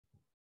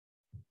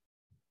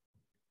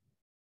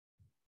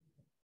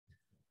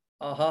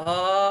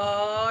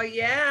Oh,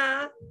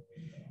 yeah.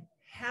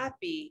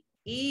 Happy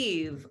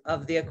eve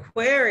of the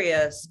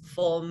Aquarius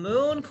full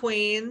moon,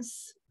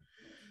 queens.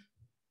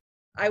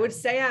 I would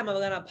say I'm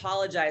going to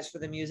apologize for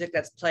the music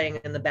that's playing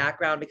in the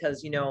background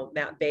because,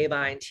 Matt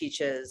Babine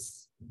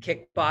teaches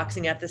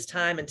kickboxing at this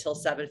time until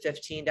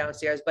 7:15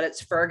 downstairs, but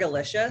it's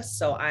Fergalicious.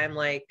 So I'm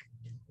like,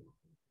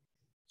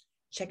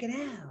 check it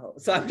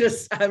out. So I'm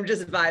just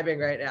vibing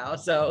right now.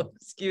 So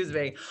excuse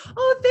me.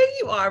 Oh, thank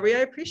you, Aubrey. I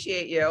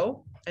appreciate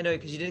you. I know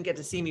because you didn't get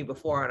to see me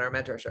before on our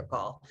mentorship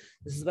call.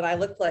 This is what I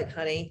look like,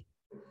 honey.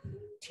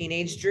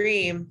 Teenage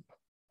dream.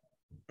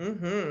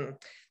 The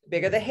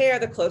bigger the hair,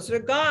 the closer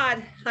to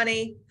God,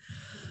 honey.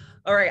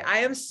 All right. I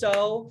am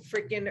so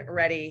freaking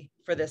ready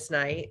for this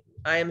night.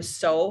 I am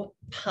so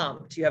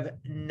pumped. You have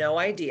no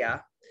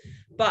idea.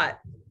 But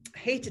I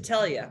hate to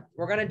tell you,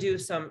 we're going to do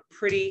some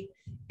pretty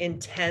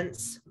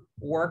intense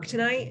work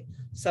tonight.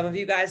 Some of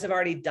you guys have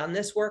already done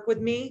this work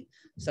with me.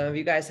 Some of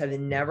you guys have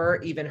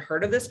never even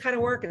heard of this kind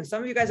of work. And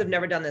some of you guys have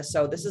never done this.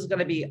 So this is going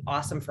to be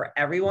awesome for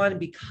everyone,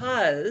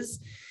 because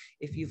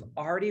if you've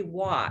already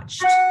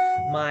watched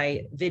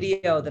my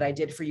video that I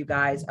did for you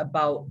guys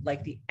about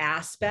like the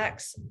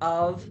aspects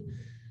of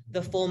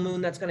the full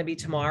moon that's going to be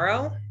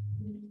tomorrow,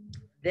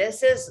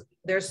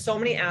 there's so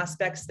many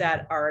aspects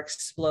that are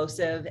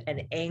explosive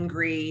and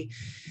angry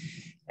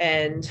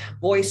and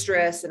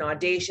boisterous and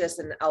audacious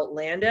and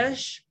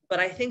outlandish. But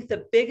I think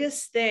the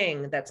biggest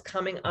thing that's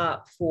coming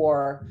up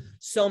for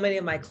so many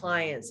of my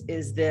clients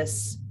is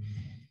this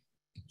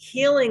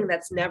healing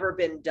that's never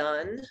been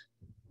done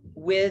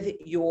with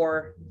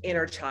your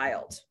inner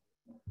child.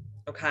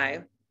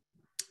 Okay.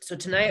 So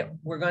tonight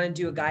we're going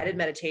to do a guided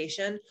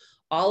meditation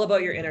all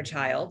about your inner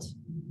child.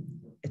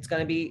 It's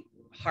going to be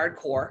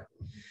hardcore.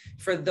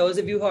 For those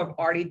of you who have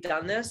already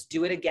done this,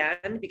 do it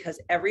again, because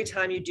every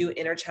time you do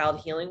inner child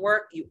healing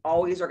work, you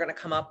always are going to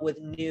come up with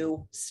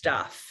new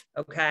stuff.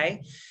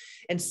 Okay.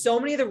 And so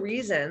many of the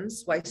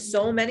reasons why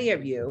so many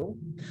of you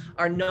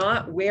are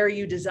not where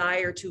you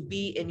desire to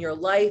be in your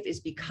life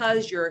is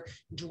because you're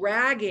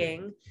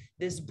dragging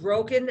this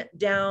broken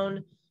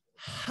down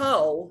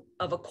hoe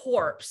of a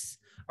corpse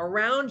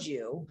around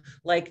you,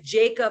 like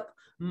Jacob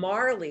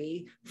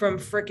Marley from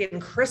freaking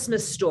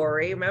Christmas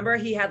Story. Remember,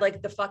 he had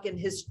like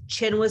his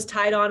chin was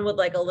tied on with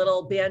like a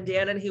little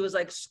bandana, and he was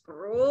like,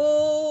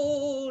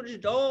 Scrooge,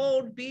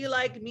 don't be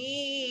like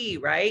me,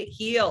 right?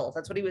 Heal.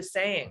 That's what he was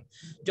saying.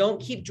 Don't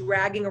keep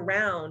dragging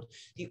around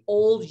the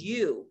old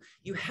you.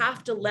 You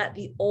have to let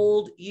the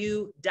old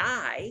you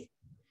die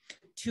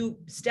to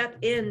step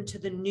into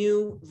the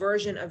new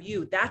version of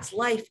you. That's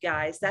life,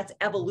 guys. That's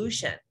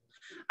evolution.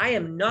 I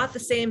am not the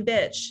same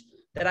bitch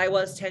that I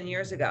was 10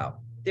 years ago.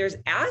 There's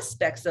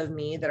aspects of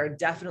me that are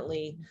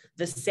definitely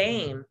the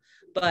same,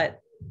 but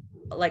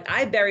like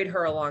I buried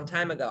her a long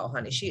time ago,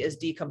 honey. She is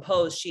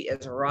decomposed. She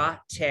is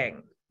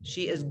rotting.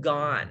 She is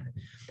gone.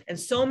 And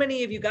so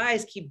many of you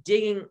guys keep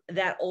digging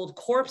that old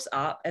corpse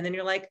up. And then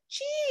you're like,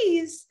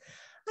 geez,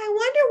 I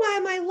wonder why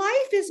my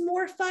life is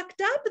more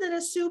fucked up than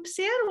a soup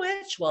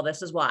sandwich. Well,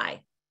 this is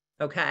why.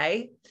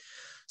 Okay.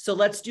 So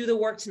let's do the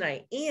work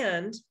tonight.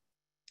 And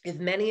if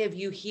many of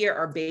you here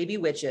are baby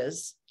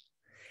witches,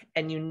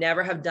 and you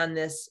never have done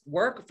this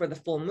work for the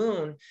full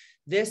moon,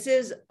 this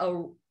is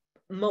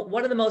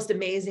one of the most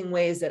amazing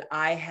ways that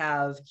I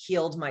have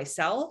healed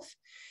myself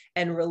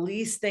and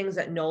released things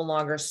that no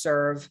longer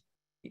serve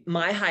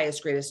my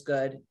highest, greatest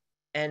good.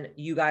 And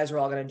you guys are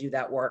all going to do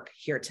that work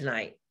here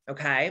tonight.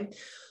 Okay.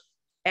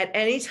 At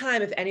any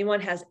time, if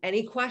anyone has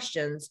any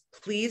questions,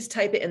 please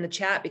type it in the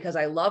chat, because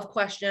I love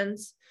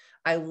questions.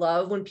 I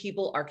love when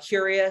people are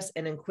curious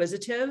and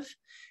inquisitive.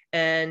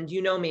 And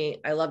you know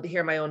me, I love to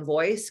hear my own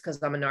voice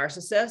because I'm a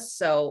narcissist.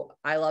 So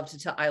I love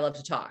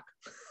to talk.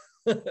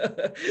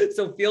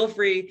 So feel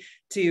free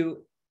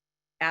to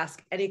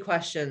ask any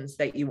questions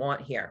that you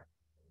want here.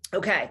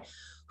 Okay.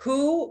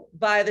 Who,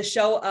 by the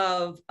show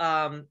of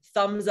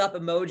thumbs up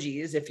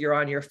emojis, if you're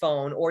on your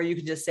phone, or you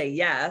can just say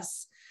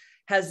yes,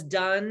 has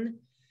done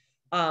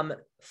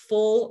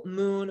full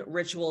moon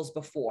rituals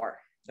before?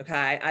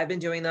 Okay. I've been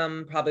doing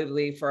them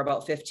probably for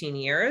about 15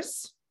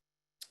 years.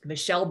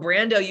 Michelle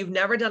Brando, you've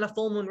never done a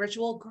full moon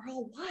ritual?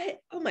 Girl, what?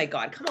 Oh my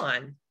God, come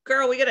on.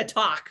 Girl, we got to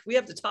talk. We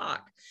have to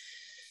talk.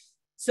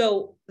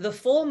 So the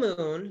full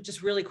moon,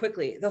 just really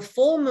quickly, the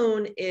full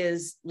moon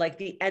is like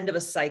the end of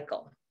a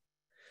cycle.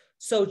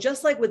 So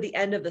just like with the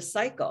end of the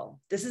cycle,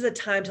 this is a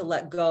time to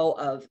let go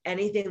of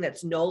anything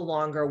that's no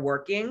longer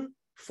working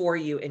for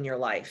you in your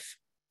life.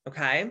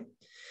 Okay.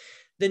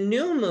 The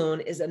new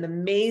moon is an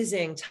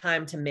amazing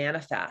time to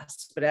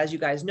manifest. But as you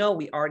guys know,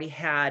 we already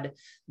had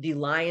the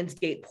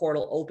Lionsgate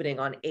portal opening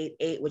on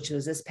 8/8, which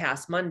was this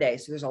past Monday.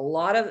 So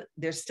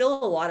there's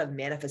still a lot of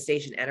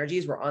manifestation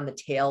energies. We're on the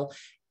tail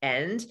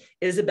end.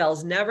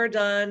 Isabel's never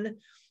done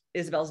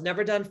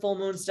full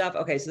moon stuff.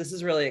 Okay. So this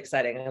is really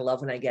exciting. I love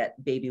when I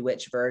get baby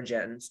witch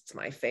virgins. It's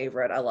my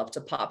favorite. I love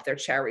to pop their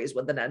cherries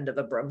with an end of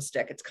a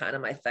broomstick. It's kind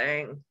of my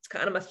thing.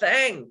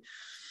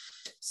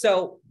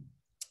 So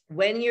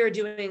when you're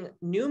doing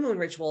new moon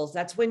rituals,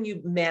 that's when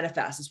you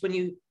manifest. It's when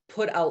you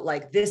put out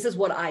like, this is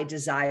what I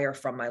desire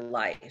from my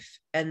life.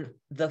 And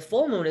the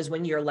full moon is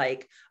when you're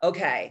like,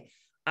 okay,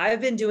 I've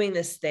been doing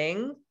this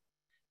thing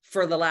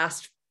for the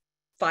last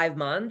 5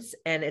 months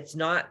and it's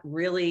not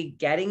really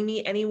getting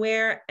me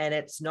anywhere. And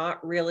it's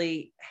not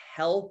really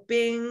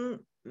helping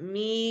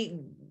me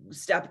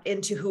step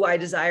into who I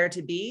desire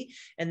to be.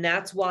 And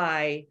that's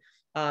why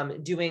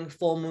doing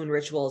full moon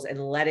rituals and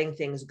letting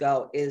things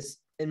go is,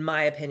 in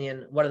my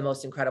opinion, one of the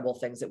most incredible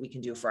things that we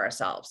can do for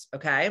ourselves.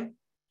 Okay.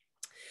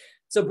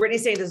 So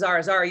Brittany's saying to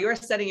Zara, you are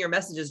sending your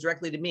messages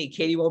directly to me.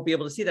 Katie won't be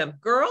able to see them.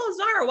 Girl,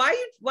 Zara, why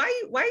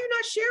are you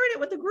not sharing it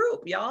with the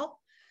group, y'all?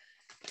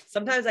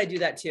 Sometimes I do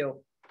that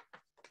too.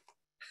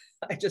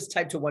 I just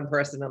type to one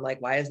person. I'm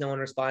like, why is no one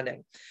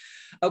responding?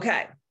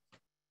 Okay.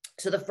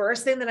 So the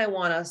first thing that I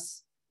want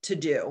us to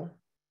do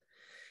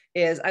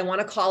is I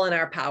want to call in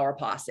our power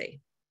posse,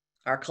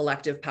 our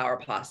collective power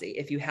posse.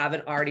 If you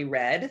haven't already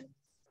read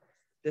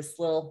this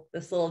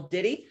little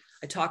ditty,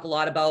 I talk a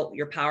lot about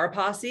your power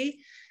posse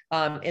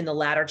in the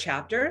latter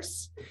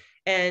chapters.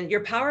 And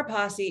your power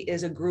posse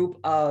is a group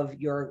of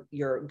your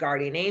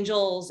guardian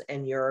angels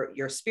and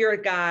your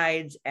spirit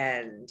guides,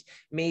 and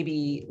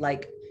maybe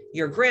like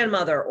your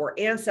grandmother or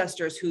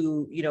ancestors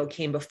who, you know,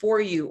 came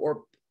before you,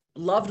 or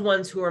loved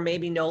ones who are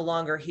maybe no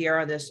longer here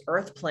on this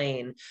earth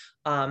plane.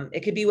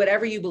 It could be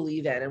whatever you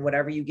believe in and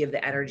whatever you give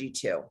the energy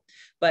to.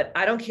 But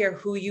I don't care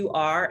who you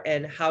are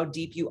and how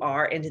deep you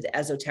are into the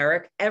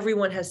esoteric.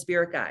 Everyone has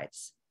spirit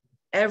guides.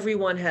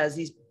 Everyone has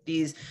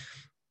these,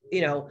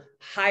 you know,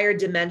 higher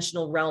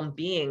dimensional realm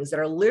beings that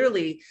are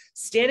literally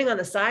standing on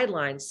the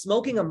sidelines,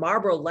 smoking a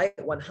Marlboro Light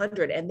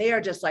 100. And they are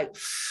just like,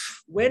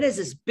 when is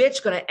this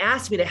bitch going to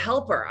ask me to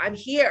help her? I'm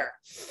here.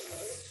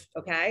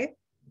 Okay.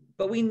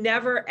 But we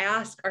never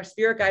ask our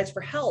spirit guides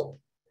for help.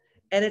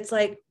 And it's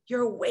like,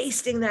 you're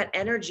wasting that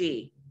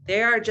energy.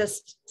 They are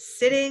just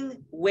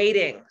sitting,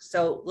 waiting.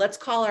 So let's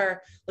call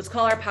our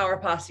power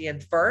posse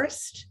in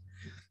first,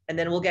 and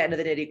then we'll get into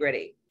the nitty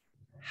gritty.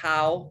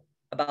 How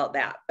about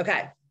that?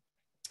 Okay.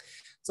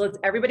 So let's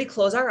everybody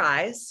close our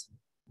eyes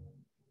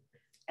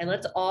and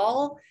let's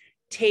all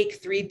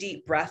take 3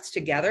 deep breaths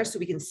together so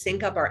we can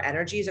sync up our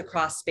energies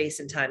across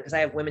space and time, because I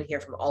have women here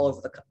from all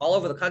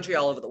over the country,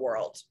 all over the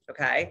world.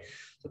 Okay.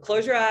 So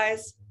close your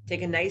eyes,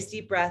 take a nice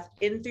deep breath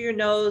in through your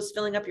nose,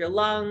 filling up your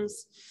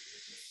lungs,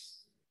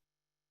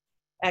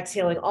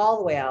 exhaling all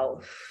the way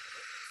out.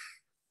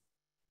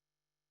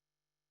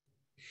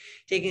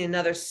 Taking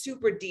another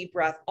super deep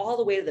breath all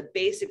the way to the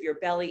base of your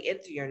belly, in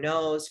through your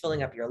nose,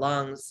 filling up your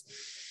lungs.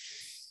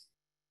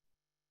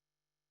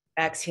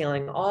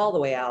 Exhaling all the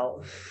way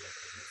out.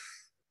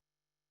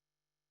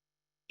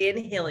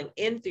 Inhaling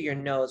in through your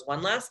nose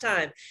one last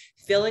time,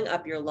 filling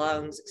up your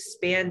lungs,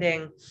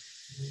 expanding.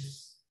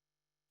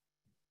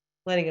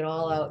 Letting it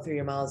all out through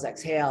your mouths.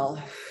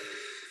 Exhale.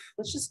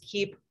 Let's just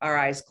keep our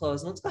eyes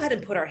closed. And let's go ahead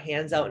and put our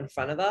hands out in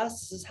front of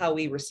us. This is how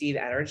we receive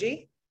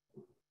energy.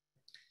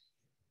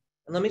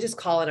 And let me just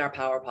call in our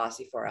power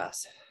posse for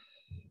us.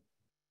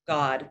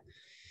 God,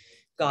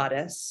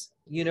 Goddess,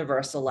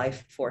 universal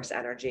life force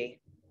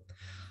energy.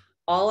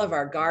 All of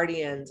our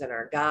guardians and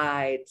our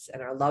guides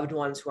and our loved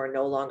ones who are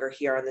no longer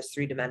here on this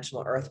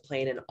 3-dimensional earth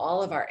plane, and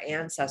all of our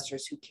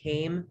ancestors who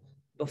came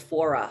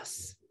before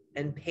us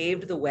and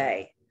paved the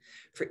way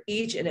for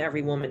each and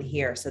every woman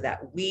here so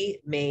that we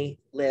may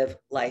live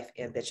life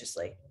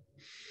ambitiously.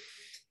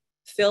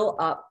 Fill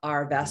up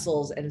our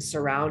vessels and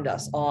surround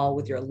us all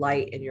with your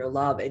light and your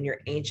love and your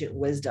ancient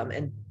wisdom,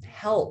 and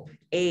help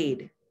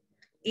aid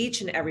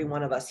each and every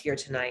one of us here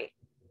tonight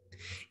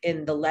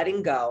in the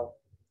letting go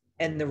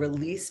and the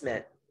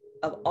releasement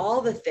of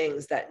all the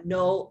things that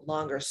no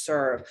longer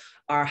serve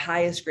our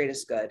highest,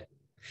 greatest good,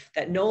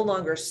 that no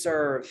longer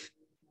serve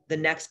the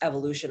next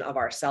evolution of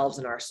ourselves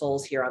and our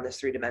souls here on this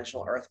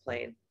 3-dimensional earth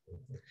plane,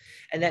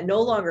 and that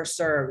no longer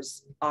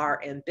serves our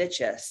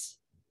ambitious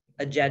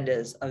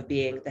agendas of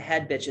being the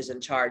head bitches in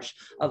charge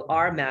of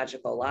our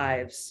magical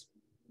lives.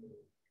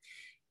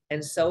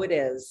 And so it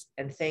is.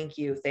 And thank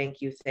you, thank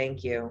you,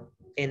 thank you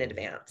in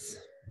advance.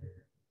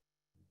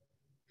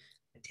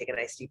 And take a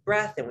nice deep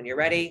breath. And when you're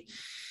ready,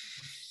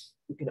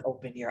 you can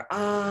open your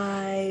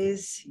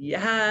eyes.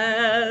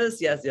 Yes,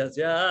 yes, yes,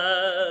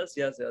 yes,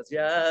 yes, yes,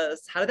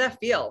 yes. How did that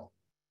feel?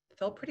 It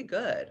felt pretty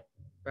good,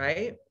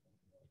 right?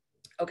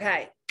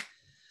 Okay.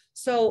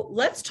 So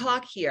let's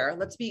talk here.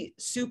 Let's be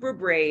super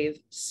brave,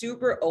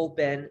 super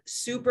open,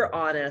 super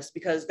honest,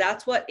 because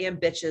that's what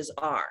ambitches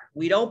are.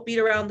 We don't beat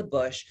around the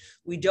bush.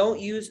 We don't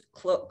use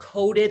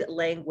coded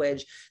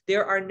language.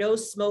 There are no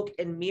smoke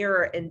and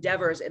mirror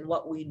endeavors in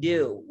what we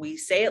do. We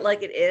say it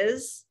like it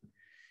is,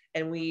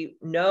 and we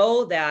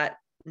know that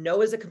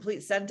no is a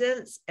complete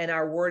sentence, and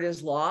our word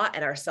is law,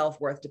 and our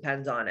self-worth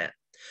depends on it.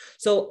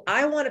 So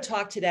I want to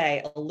talk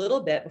today a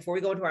little bit before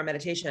we go into our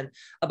meditation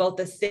about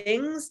the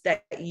things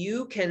that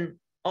you can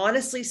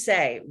honestly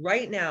say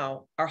right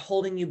now are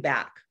holding you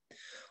back.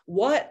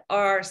 What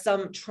are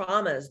some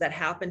traumas that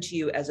happened to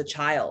you as a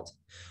child?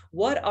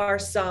 What are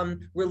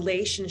some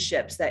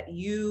relationships that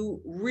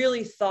you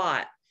really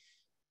thought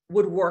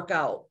would work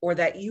out, or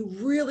that you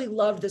really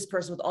loved this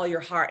person with all your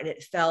heart and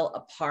it fell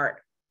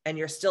apart and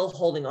you're still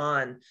holding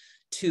on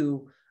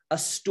to a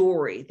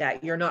story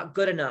that you're not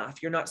good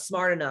enough, you're not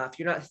smart enough,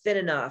 you're not thin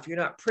enough, you're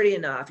not pretty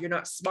enough, you're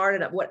not smart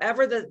enough,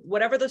 whatever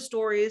the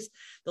stories,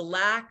 the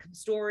lack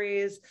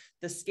stories,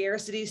 the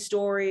scarcity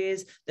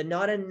stories, the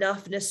not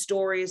enoughness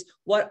stories,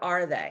 what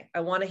are they? I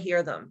want to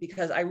hear them,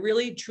 because I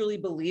really truly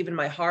believe in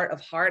my heart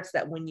of hearts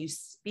that when you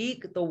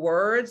speak the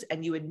words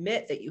and you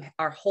admit that you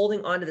are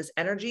holding on to this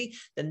energy,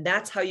 then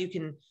that's how you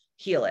can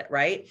heal it,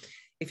 right?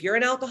 If you're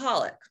an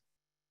alcoholic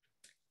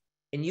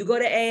and you go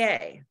to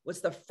AA,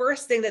 what's the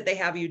first thing that they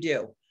have you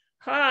do?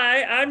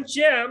 Hi, I'm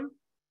Jim,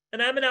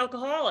 and I'm an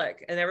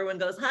alcoholic. And everyone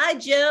goes, hi,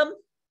 Jim.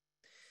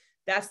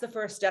 That's the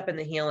first step in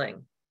the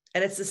healing.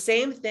 And it's the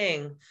same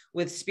thing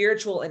with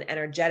spiritual and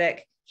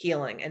energetic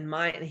healing and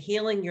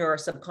healing your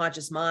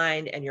subconscious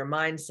mind and your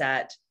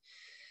mindset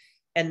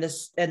and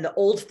the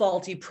old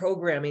faulty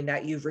programming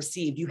that you've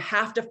received. You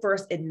have to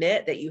first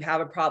admit that you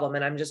have a problem.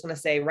 And I'm just going to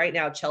say right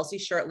now, Chelsea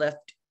Shirtlift,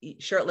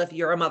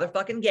 you're a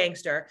motherfucking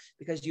gangster,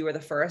 because you were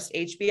the first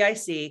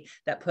HBIC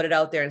that put it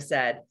out there and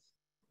said,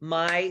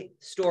 my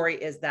story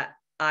is that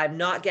I'm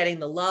not getting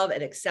the love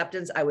and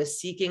acceptance I was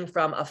seeking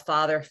from a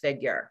father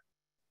figure,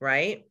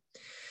 right?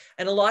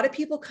 And a lot of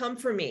people come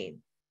for me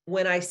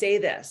when I say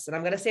this, and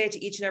I'm going to say it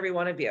to each and every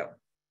one of you.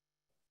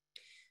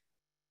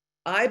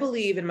 I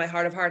believe in my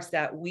heart of hearts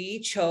that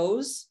we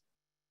chose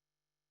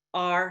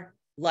our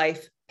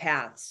life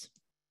paths.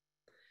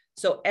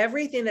 So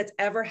everything that's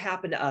ever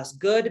happened to us,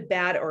 good,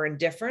 bad, or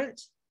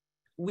indifferent,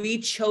 we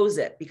chose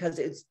it because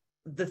it's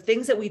the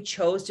things that we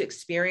chose to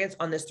experience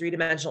on this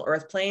three-dimensional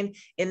earth plane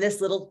in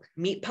this little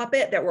meat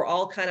puppet that we're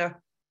all kind of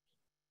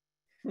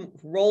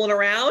rolling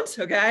around,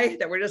 okay?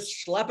 That we're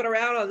just schlepping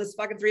around on this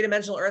fucking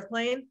three-dimensional earth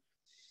plane.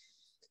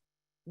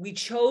 We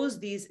chose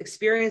these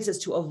experiences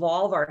to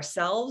evolve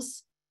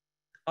ourselves,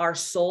 our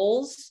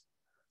souls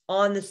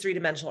on this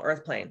three-dimensional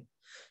earth plane.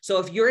 So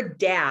if your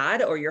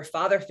dad or your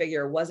father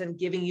figure wasn't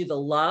giving you the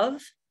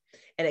love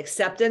and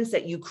acceptance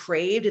that you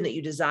craved and that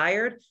you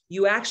desired,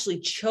 you actually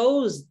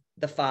chose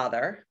the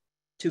father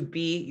to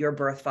be your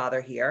birth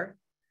father here,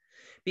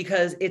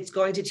 because it's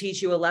going to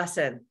teach you a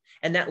lesson.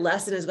 And that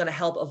lesson is going to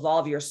help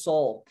evolve your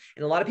soul.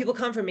 And a lot of people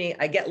come from me.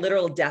 I get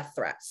literal death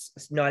threats.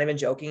 It's not even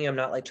joking. I'm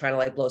not like trying to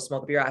like blow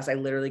smoke up your ass. I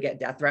literally get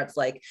death threats.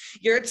 Like,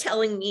 you're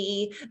telling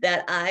me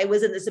that I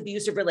was in this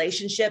abusive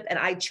relationship and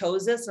I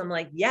chose this. And I'm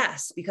like,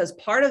 yes, because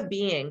part of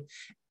being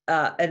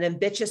an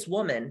ambitious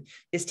woman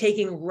is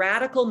taking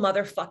radical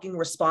motherfucking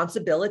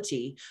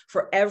responsibility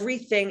for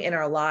everything in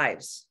our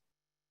lives.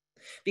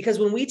 Because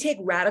when we take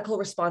radical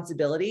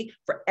responsibility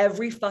for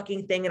every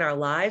fucking thing in our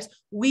lives,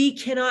 we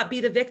cannot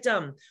be the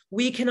victim.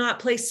 We cannot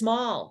play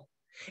small.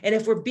 And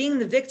if we're being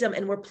the victim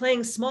and we're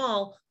playing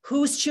small,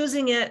 who's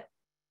choosing it?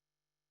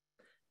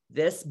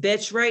 This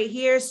bitch right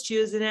here is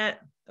choosing it.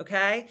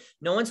 Okay.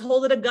 No one's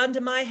holding a gun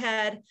to my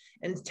head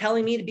and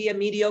telling me to be a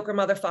mediocre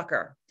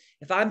motherfucker.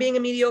 If I'm being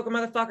a mediocre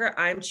motherfucker,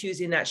 I'm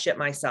choosing that shit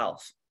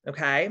myself.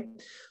 Okay.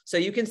 So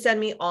you can send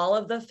me all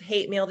of the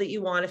hate mail that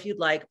you want if you'd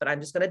like, but I'm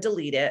just going to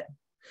delete it.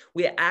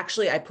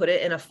 I put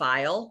it in a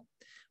file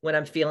when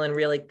I'm feeling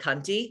really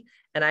cunty,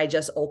 and I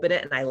just open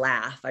it and I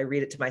laugh. I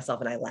read it to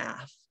myself and I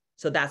laugh.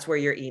 So that's where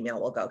your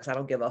email will go, because I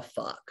don't give a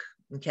fuck.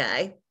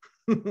 Okay.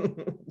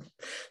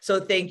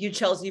 So thank you,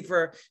 Chelsea,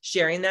 for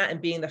sharing that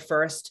and being the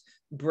first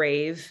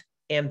brave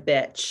and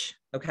bitch.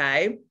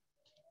 Okay.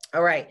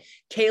 All right.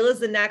 Kayla's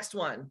the next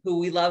one who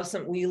we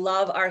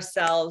love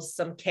ourselves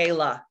some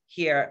Kayla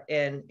here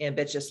in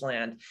Ambitchious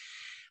Land.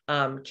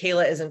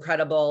 Kayla is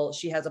incredible.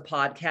 She has a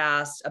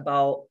podcast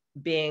about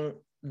being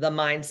the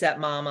mindset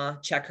mama.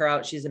 Check her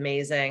out. She's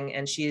amazing.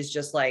 And she's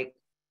just like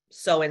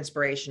so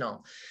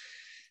inspirational.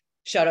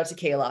 Shout out to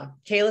Kayla.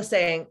 Kayla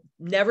saying,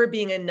 never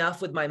being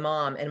enough with my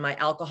mom and my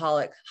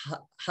alcoholic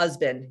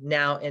husband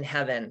now in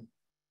heaven.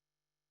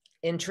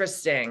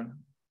 Interesting.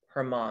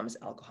 Her mom's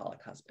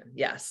alcoholic husband.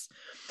 Yes.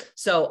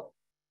 So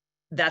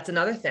that's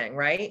another thing,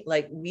 right?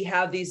 Like, we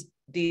have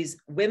these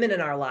women in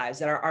our lives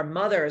that are our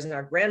mothers and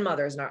our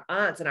grandmothers and our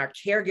aunts and our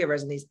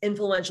caregivers and these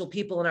influential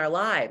people in our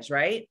lives,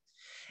 right?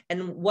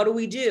 And what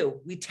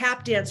do? We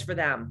tap dance for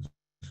them.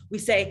 We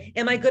say,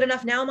 am I good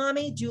enough now,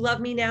 mommy? Do you love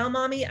me now,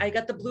 mommy? I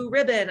got the blue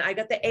ribbon. I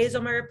got the A's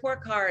on my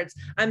report cards.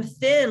 I'm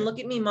thin. Look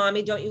at me,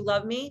 mommy. Don't you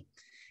love me?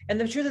 And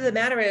the truth of the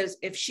matter is,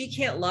 if she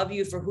can't love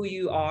you for who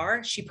you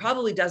are, she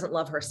probably doesn't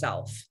love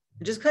herself.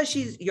 Just because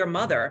she's your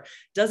mother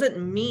doesn't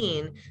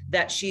mean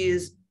that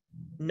she's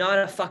not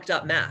a fucked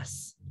up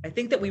mess. I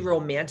think that we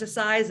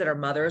romanticize that our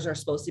mothers are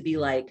supposed to be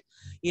like,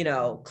 you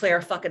know,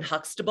 Claire fucking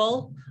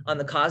Huxtable on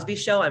the Cosby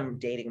Show. I'm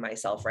dating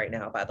myself right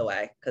now, by the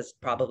way, because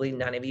probably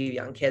none of you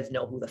young kids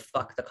know who the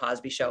fuck the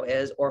Cosby Show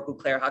is or who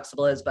Claire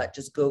Huxtable is, but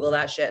just Google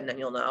that shit and then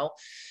you'll know.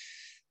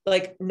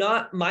 Like,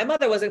 my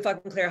mother wasn't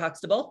fucking Claire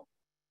Huxtable.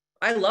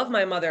 I love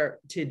my mother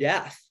to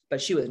death,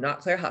 but she was not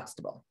Claire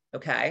Huxtable.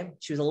 Okay.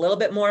 She was a little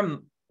bit more,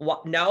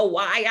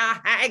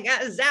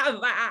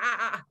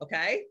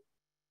 okay.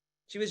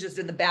 She was just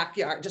in the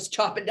backyard, just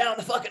chopping down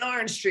the fucking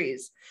orange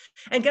trees.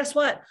 And guess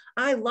what?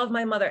 I love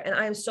my mother. And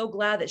I am so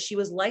glad that she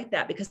was like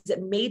that because it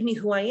made me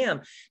who I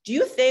am. Do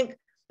you think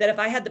that if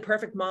I had the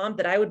perfect mom,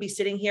 that I would be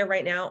sitting here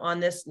right now on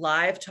this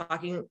live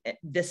talking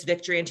this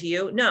victory into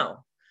you?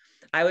 No,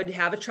 I would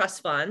have a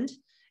trust fund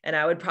and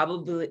I would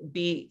probably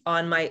be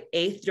on my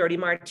 8th dirty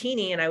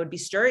martini and I would be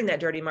stirring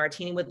that dirty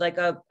martini with like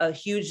a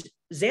huge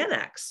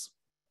Xanax.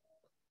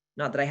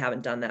 Not that I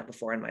haven't done that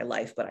before in my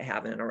life, but I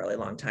haven't in a really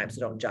long time.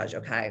 So don't judge.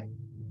 Okay.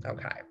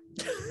 Okay.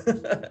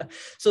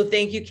 So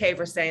thank you, Kay,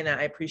 for saying that.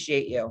 I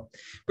appreciate you.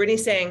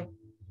 Brittany's saying,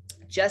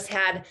 just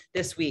had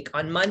this week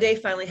on Monday,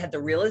 finally had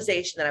the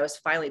realization that I was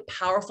finally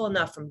powerful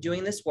enough from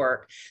doing this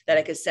work that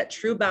I could set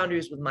true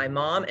boundaries with my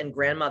mom and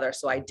grandmother.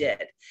 So I did.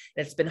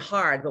 And it's been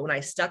hard, but when I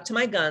stuck to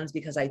my guns,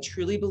 because I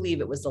truly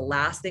believe it was the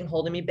last thing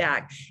holding me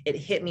back, it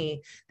hit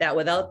me that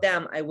without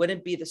them, I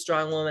wouldn't be the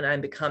strong woman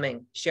I'm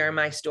becoming, sharing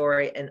my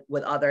story and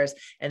with others.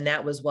 And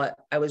that was what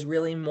I was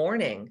really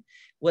mourning,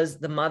 was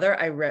the mother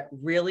I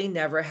really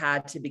never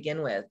had to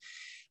begin with.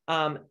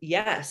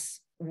 Yes.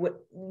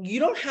 You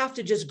don't have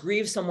to just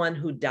grieve someone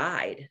who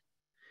died.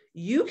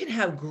 You can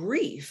have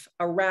grief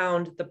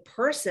around the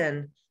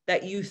person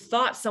that you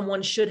thought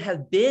someone should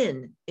have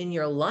been in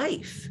your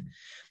life.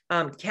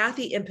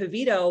 Kathy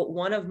Impavito,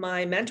 one of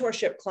my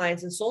mentorship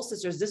clients and Soul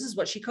Sisters, this is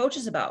what she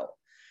coaches about.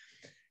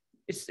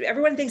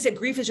 Everyone thinks that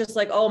grief is just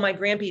like, oh, my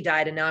grandpa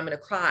died and now I'm going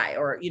to cry,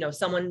 or, you know,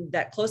 someone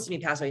that close to me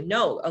passed away.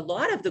 No, a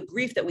lot of the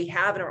grief that we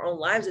have in our own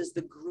lives is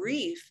the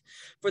grief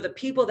for the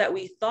people that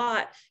we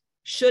thought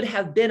should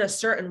have been a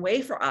certain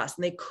way for us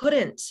and they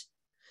couldn't.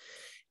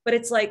 But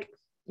it's like,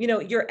 you know,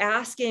 you're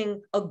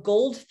asking a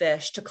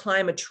goldfish to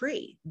climb a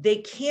tree. They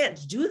can't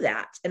do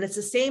that. And it's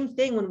the same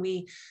thing when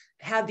we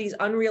have these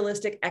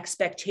unrealistic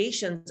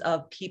expectations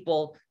of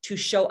people to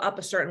show up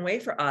a certain way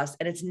for us,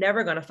 and it's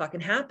never going to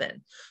fucking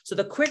happen. So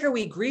the quicker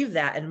we grieve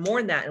that and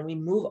mourn that and we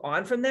move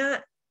on from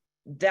that,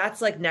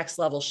 that's like next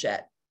level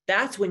shit.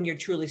 That's when you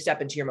truly step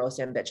into your most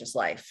ambitious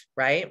life,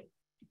 right?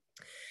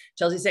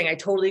 Chelsea's saying, I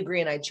totally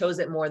agree. And I chose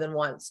it more than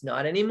once,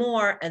 not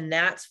anymore. And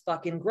that's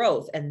fucking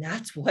growth. And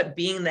that's what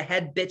being the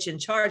head bitch in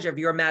charge of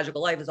your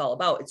magical life is all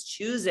about. It's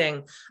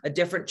choosing a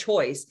different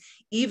choice,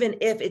 even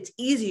if it's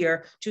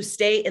easier to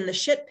stay in the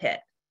shit pit.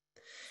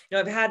 You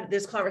know, I've had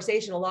this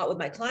conversation a lot with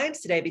my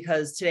clients today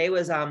because today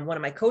was one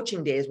of my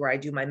coaching days where I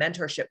do my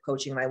mentorship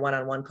coaching, my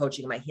one-on-one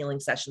coaching, my healing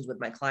sessions with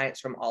my clients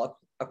from all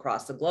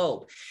across the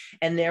globe.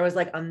 And there was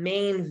like a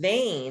main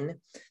vein.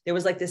 There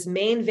was like this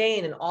main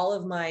vein in all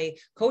of my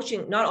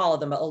coaching, not all of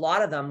them, but a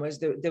lot of them was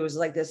there was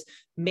like this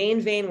main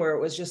vein where it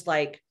was just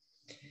like,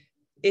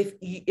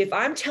 if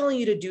I'm telling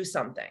you to do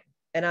something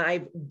and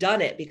I've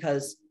done it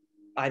because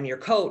I'm your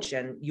coach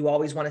and you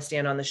always want to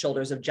stand on the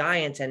shoulders of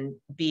giants and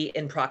be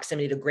in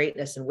proximity to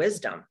greatness and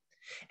wisdom,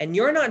 and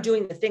you're not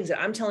doing the things that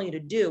I'm telling you to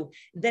do,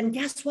 then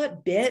guess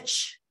what,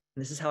 bitch?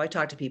 And this is how I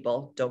talk to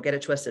people. Don't get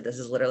it twisted. This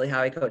is literally how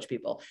I coach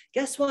people.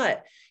 Guess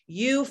what?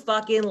 You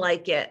fucking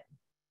like it.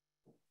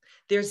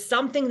 There's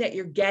something that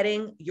you're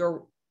getting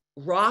your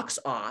rocks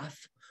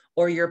off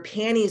or your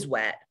panties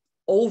wet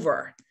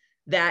over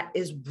that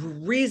is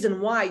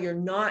reason why you're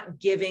not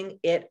giving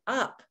it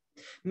up.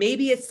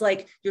 Maybe it's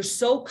like you're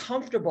so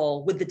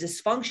comfortable with the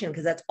dysfunction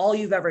because that's all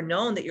you've ever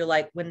known, that you're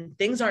like, when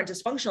things aren't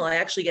dysfunctional, I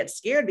actually get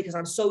scared because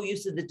I'm so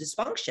used to the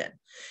dysfunction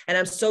and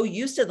I'm so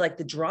used to like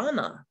the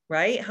drama,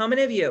 right? How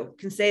many of you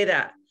can say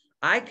that?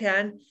 I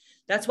can.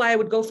 That's why I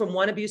would go from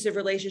one abusive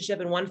relationship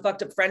and one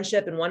fucked up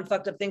friendship and one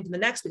fucked up thing to the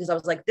next, because I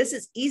was like, this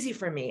is easy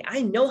for me.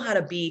 I know how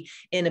to be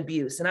in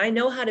abuse and I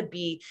know how to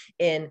be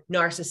in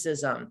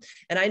narcissism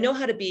and I know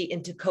how to be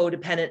into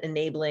codependent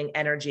enabling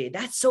energy.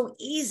 That's so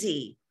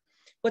easy.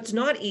 What's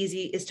not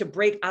easy is to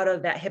break out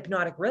of that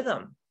hypnotic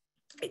rhythm.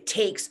 It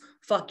takes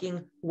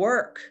fucking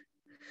work.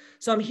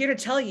 So I'm here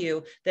to tell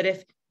you that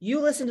if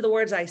you listen to the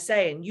words I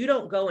say and you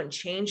don't go and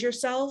change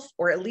yourself,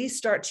 or at least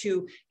start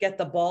to get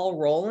the ball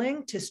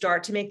rolling to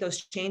start to make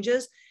those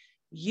changes,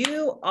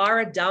 you are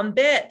a dumb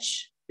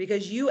bitch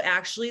because you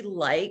actually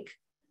like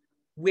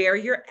where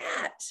you're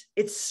at.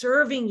 It's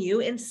serving you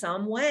in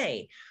some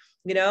way,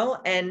 you know?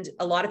 And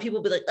a lot of people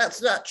will be like,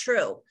 that's not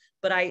true.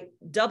 But I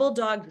double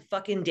dog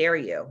fucking dare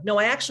you. No,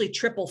 I actually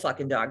triple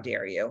fucking dog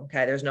dare you.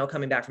 Okay. There's no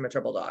coming back from a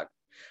triple dog.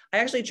 I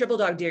actually triple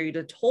dog dare you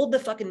to hold the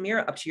fucking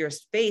mirror up to your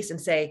face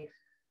and say,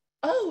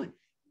 oh,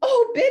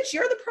 bitch,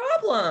 you're the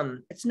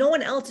problem. It's no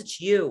one else.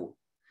 It's you.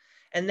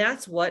 And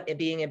that's what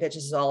being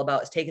ambitious is all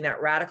about, is taking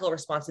that radical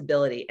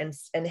responsibility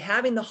and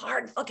having the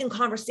hard fucking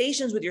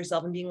conversations with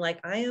yourself and being like,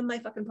 I am my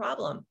fucking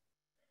problem.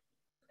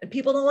 And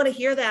people don't want to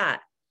hear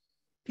that.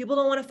 People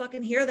don't want to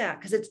fucking hear that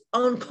because it's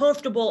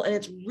uncomfortable and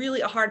it's really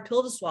a hard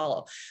pill to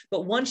swallow.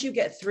 But once you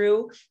get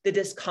through the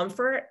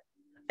discomfort,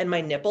 and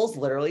my nipples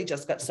literally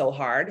just got so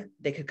hard,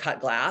 they could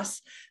cut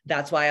glass.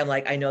 That's why I'm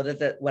like, I know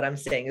that what I'm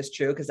saying is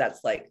true because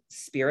that's like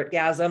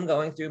spiritgasm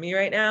going through me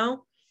right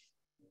now.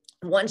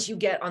 Once you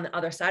get on the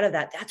other side of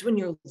that, that's when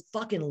your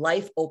fucking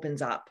life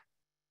opens up.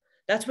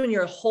 That's when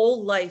your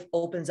whole life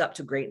opens up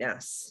to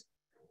greatness.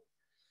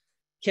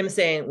 Kim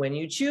saying, when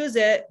you choose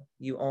it,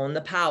 you own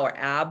the power.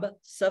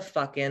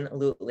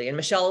 Abso-fucking-lutely. And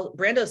Michelle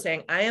Brando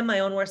saying, I am my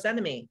own worst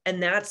enemy.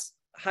 And that's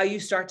how you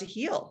start to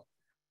heal.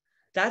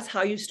 That's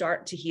how you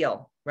start to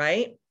heal,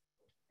 right?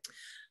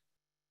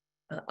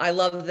 I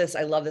love this.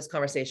 I love this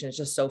conversation. It's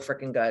just so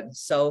freaking good.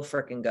 So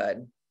freaking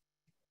good.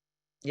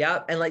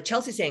 Yeah. And like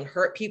Chelsea saying,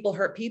 hurt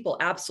people.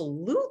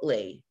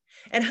 Absolutely.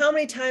 And how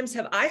many times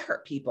have I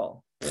hurt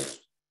people?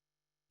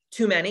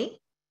 Too many.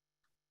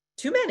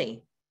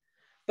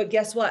 But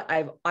guess what?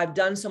 I've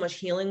done so much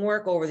healing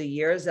work over the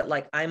years that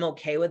like, I'm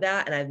okay with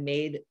that. And I've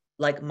made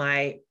like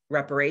my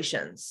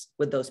reparations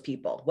with those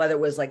people, whether it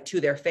was like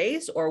to their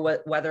face or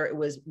whether it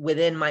was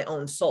within my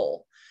own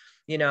soul,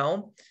 you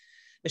know?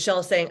 Michelle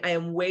is saying, I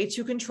am way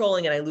too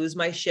controlling and I lose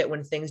my shit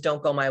when things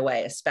don't go my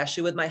way,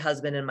 especially with my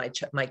husband and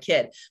my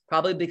kid,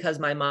 probably because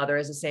my mother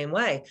is the same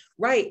way.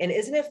 Right. And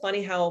isn't it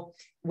funny how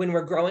when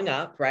we're growing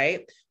up,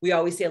 right, we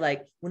always say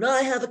like, when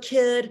I have a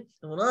kid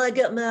and when I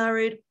get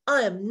married,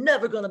 I am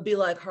never going to be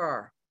like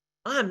her.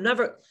 I'm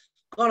never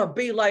going to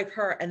be like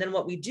her. And then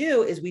what we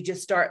do is we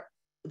just start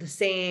the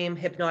same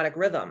hypnotic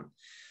rhythm.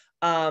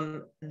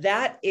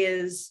 That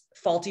is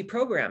faulty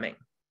programming.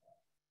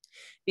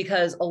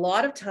 Because a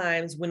lot of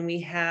times when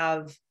we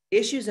have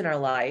issues in our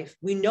life,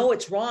 we know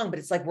it's wrong, but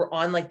it's like we're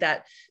on like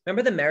that.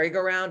 Remember the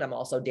merry-go-round? I'm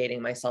also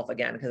dating myself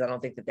again because I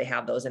don't think that they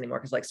have those anymore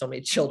because like so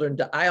many children,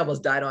 I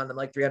almost died on them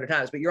like 300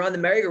 times, but you're on the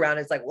merry-go-round.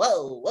 It's like,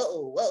 whoa,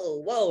 whoa, whoa,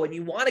 whoa. And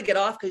you want to get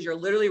off because you're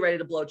literally ready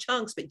to blow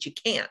chunks, but you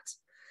can't.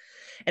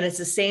 And it's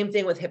the same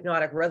thing with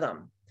hypnotic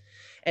rhythm.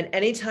 And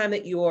anytime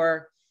that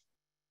you're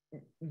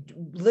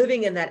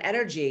living in that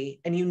energy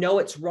and you know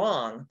it's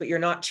wrong, but you're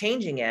not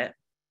changing it,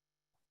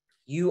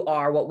 you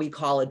are what we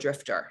call a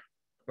drifter,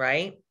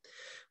 right?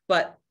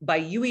 But by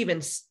you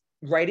even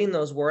writing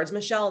those words,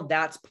 Michelle,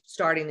 that's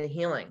starting the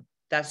healing.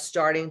 That's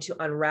starting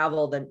to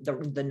unravel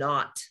the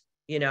knot,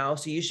 you know?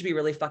 So you should be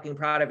really fucking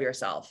proud of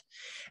yourself.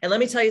 And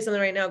let me tell you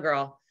something right now,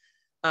 girl.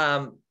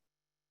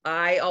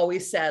 I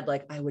always said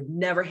like, I would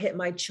never hit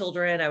my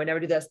children. I would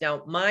never do this.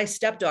 Now, my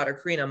stepdaughter,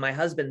 Karina, my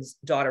husband's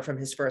daughter from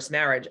his first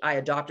marriage, I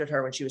adopted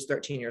her when she was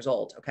 13 years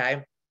old.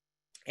 Okay.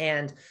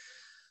 And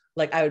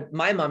like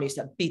my mom used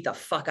to beat the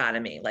fuck out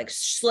of me, like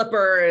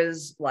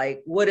slippers,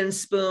 like wooden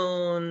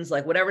spoons,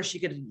 like whatever she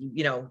could,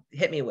 you know,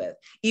 hit me with,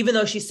 even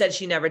though she said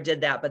she never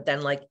did that. But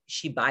then like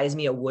she buys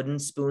me a wooden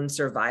spoon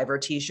survivor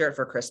t-shirt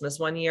for Christmas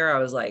one year. I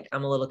was like,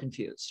 I'm a little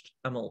confused.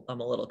 I'm a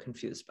little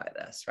confused by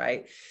this.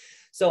 Right.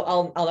 So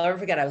I'll never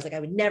forget. I was like, I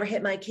would never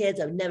hit my kids.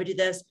 I would never do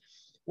this.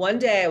 One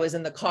day I was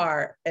in the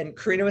car and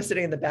Karina was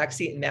sitting in the back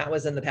seat and Matt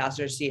was in the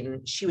passenger seat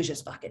and she was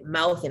just fucking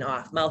mouthing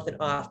off.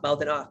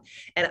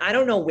 And I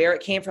don't know where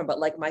it came from, but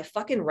like my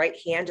fucking right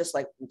hand just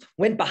like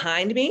went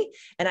behind me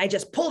and I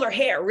just pulled her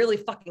hair really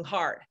fucking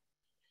hard.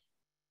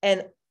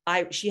 And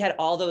she had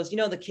all those, you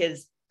know, the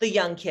kids, the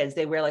young kids,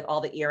 they wear like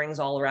all the earrings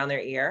all around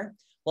their ear.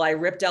 Well, I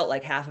ripped out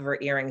like half of her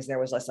earrings. There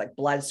was less like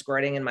blood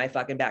squirting in my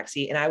fucking back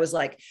seat. And I was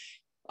like,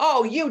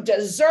 oh, you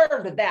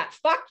deserved that.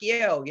 Fuck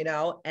you, you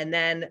know? And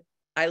then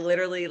I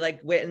literally like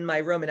went in my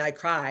room and I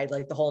cried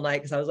like the whole night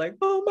because I was like,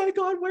 oh my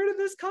God, where did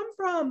this come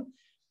from?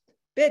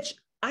 Bitch,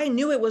 I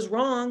knew it was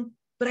wrong,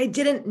 but I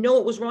didn't know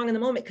it was wrong in the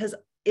moment because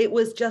it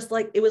was just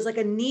like, it was like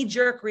a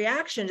knee-jerk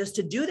reaction just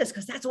to do this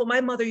because that's what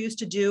my mother used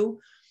to do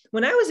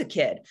when I was a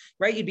kid,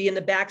 right? You'd be in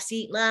the back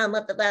seat, mom,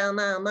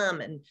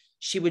 and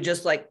she would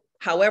just like,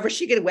 however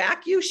she could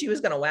whack you, she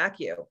was going to whack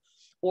you.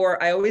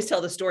 Or I always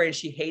tell the story and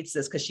she hates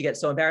this because she gets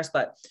so embarrassed.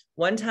 But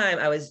one time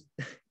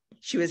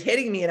she was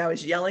hitting me and I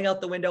was yelling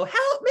out the window,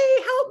 help me,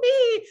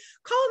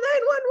 call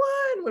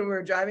 911 when we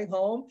were driving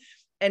home.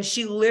 And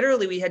she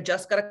literally, we had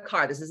just got a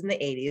car. This is in the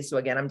 80s. So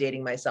again, I'm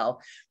dating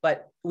myself,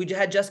 but we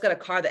had just got a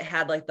car that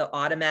had like the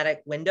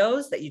automatic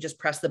windows that you just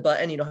press the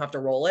button, you don't have to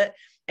roll it.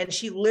 And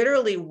she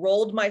literally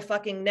rolled my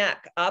fucking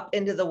neck up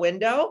into the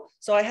window.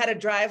 So I had to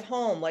drive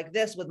home like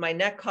this with my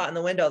neck caught in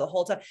the window the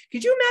whole time.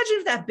 Could you imagine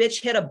if that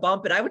bitch hit a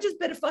bump and I would just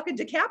been fucking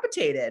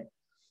decapitated?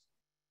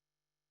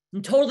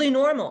 Totally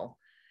normal.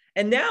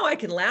 And now I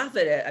can laugh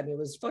at it. I mean, it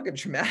was fucking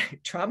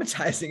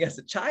traumatizing as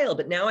a child,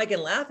 but now I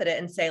can laugh at it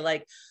and say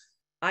like,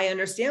 I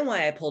understand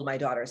why I pulled my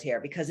daughter's hair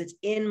because it's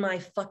in my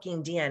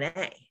fucking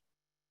DNA.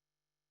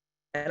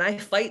 And I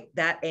fight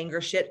that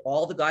anger shit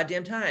all the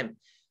goddamn time.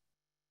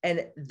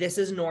 And this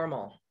is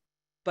normal,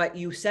 but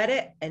you said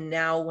it. And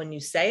now when you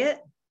say it,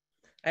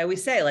 I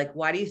always say like,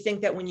 why do you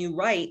think that when you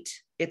write,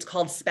 it's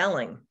called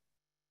spelling?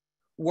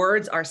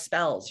 Words are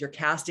spells. You're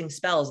casting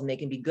spells and they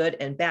can be good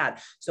and bad.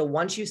 So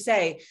once you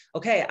say,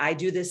 okay, I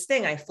do this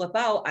thing, I flip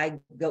out, I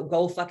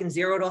go fucking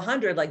 0 to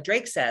 100, like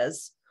Drake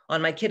says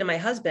on my kid and my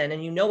husband,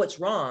 and you know it's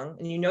wrong,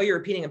 and you know you're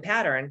repeating a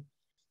pattern,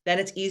 then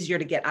it's easier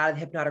to get out of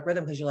the hypnotic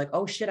rhythm because you're like,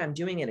 oh shit, I'm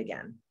doing it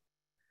again.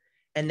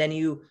 And then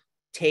you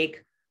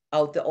take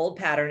out the old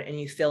pattern and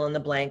you fill in the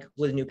blank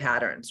with new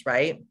patterns,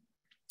 right?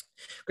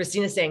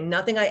 Christina's saying,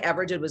 nothing I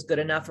ever did was good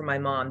enough for my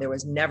mom. There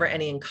was never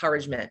any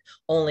encouragement.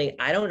 Only,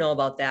 I don't know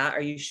about that.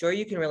 Are you sure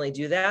you can really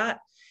do that?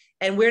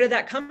 And where did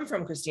that come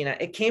from, Christina?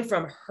 It came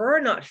from her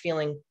not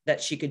feeling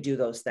that she could do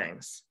those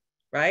things.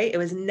 right? It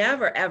was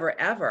never, ever,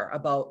 ever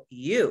about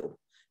you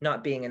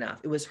not being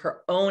enough. It was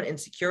her own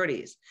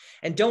insecurities.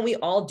 And don't we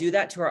all do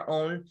that to our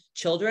own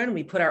children?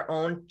 We put our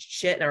own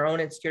shit and our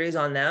own insecurities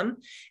on them.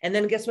 And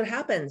then guess what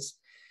happens?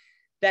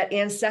 That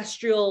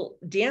ancestral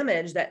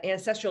damage, that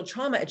ancestral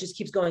trauma, it just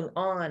keeps going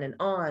on and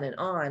on and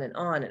on and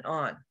on and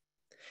on.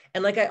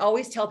 And like I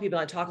always tell people,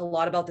 I talk a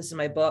lot about this in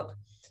my book,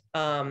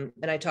 and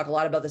I talk a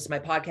lot about this in my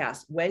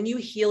podcast. When you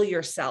heal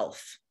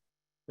yourself,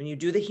 when you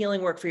do the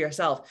healing work for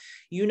yourself,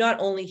 you not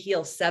only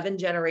heal 7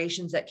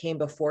 generations that came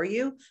before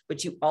you,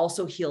 but you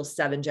also heal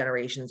 7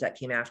 generations that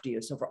came after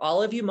you. So for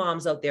all of you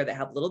moms out there that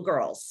have little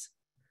girls,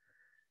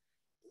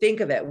 think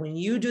of it. When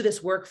you do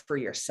this work for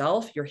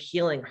yourself, you're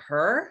healing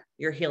her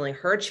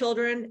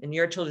children and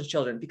your children's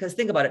children. Because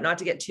think about it, not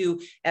to get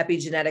too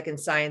epigenetic and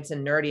science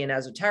and nerdy and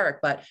esoteric,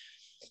 but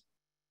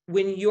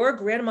when your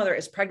grandmother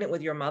is pregnant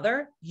with your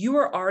mother, you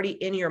are already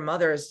in your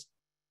mother's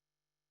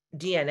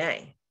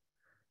DNA.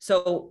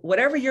 So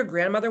whatever your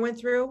grandmother went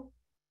through,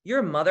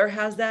 your mother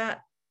has that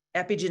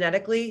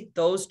epigenetically,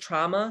 those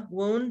trauma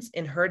wounds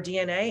in her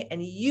DNA,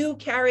 and you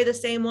carry the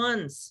same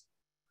ones.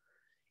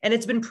 And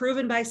it's been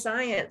proven by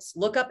science.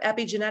 Look up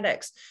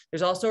epigenetics.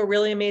 There's also a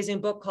really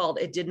amazing book called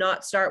It Did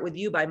Not Start With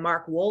You by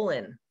Mark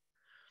Wolin.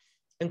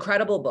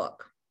 Incredible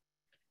book.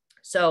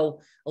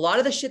 So a lot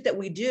of the shit that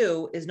we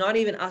do is not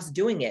even us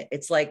doing it.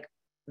 It's like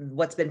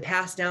what's been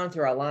passed down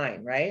through our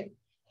line, right?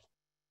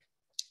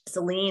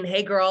 Celine,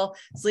 hey girl.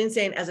 Celine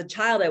saying, as a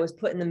child, I was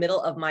put in the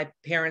middle of my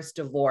parents'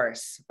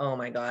 divorce. Oh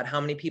my God,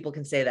 how many people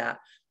can say that?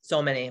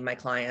 So many of my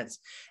clients,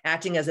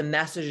 acting as a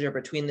messenger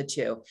between the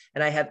two.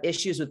 And I have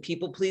issues with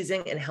people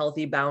pleasing and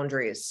healthy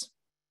boundaries.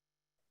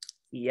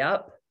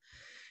 Yep.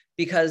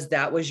 Because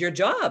that was your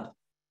job,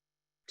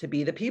 to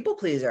be the people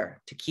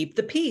pleaser, to keep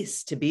the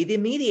peace, to be the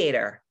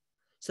mediator.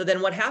 So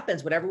then what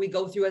happens? Whatever we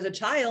go through as a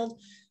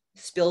child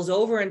spills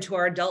over into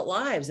our adult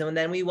lives. And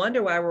then we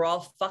wonder why we're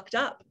all fucked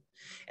up.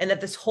 And that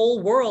this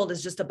whole world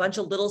is just a bunch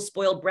of little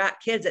spoiled brat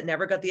kids that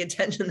never got the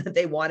attention that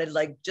they wanted,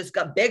 like just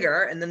got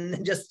bigger and then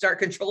they just start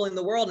controlling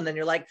the world. And then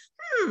you're like,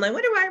 I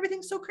wonder why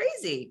everything's so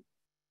crazy.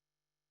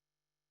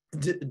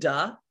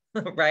 Duh,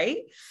 right?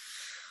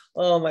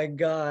 Oh my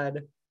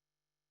God.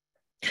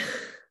 Of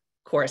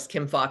course,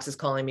 Kim Fox is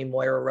calling me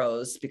Moira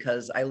Rose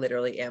because I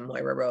literally am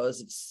Moira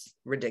Rose. It's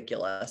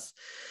ridiculous.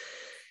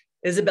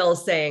 Isabel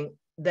is saying,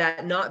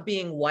 that not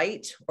being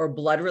white or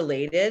blood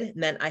related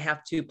meant I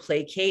have to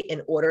placate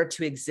in order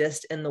to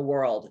exist in the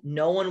world.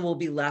 No one will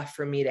be left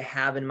for me to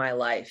have in my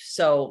life.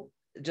 So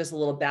just a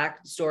little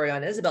backstory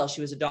on Isabel. She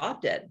was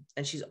adopted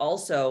and she's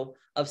also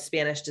of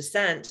Spanish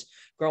descent,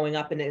 growing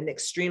up in an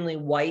extremely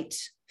white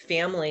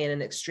family in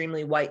an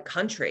extremely white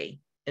country,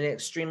 in an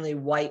extremely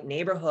white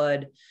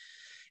neighborhood.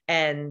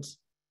 And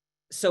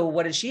so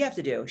what did she have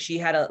to do? She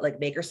had to like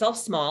make herself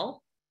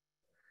small.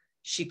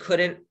 She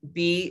couldn't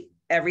be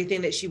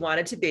everything that she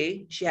wanted to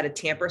be. She had to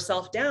tamp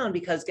herself down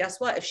because guess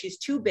what? If she's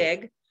too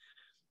big,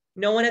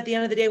 no one at the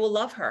end of the day will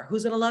love her.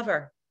 Who's going to love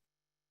her?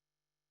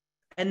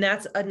 And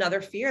that's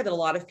another fear that a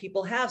lot of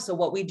people have. So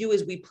what we do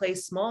is we play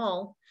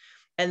small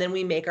and then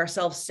we make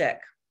ourselves sick.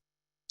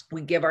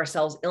 We give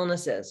ourselves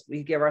illnesses.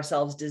 We give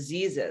ourselves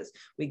diseases.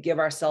 We give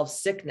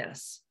ourselves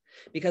sickness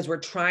because we're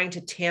trying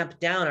to tamp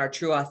down our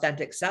true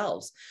authentic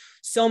selves.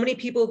 So many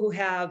people who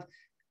have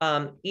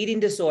eating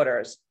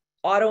disorders,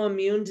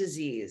 autoimmune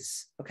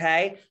disease,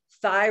 okay,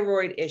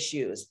 thyroid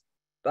issues,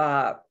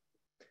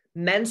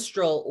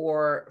 menstrual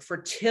or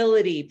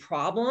fertility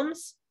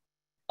problems,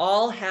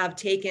 all have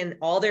taken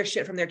all their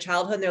shit from their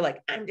childhood. And they're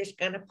like, I'm just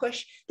going to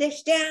push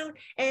this down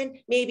and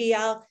maybe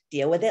I'll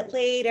deal with it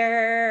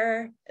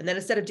later. And then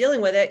instead of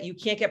dealing with it, you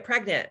can't get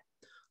pregnant,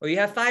 or you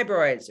have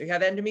fibroids, or you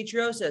have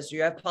endometriosis, or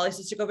you have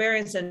polycystic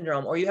ovarian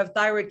syndrome, or you have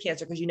thyroid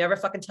cancer because you never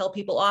fucking tell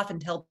people off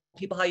and tell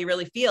people how you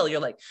really feel. You're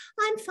like,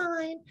 I'm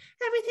fine,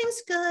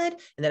 everything's good.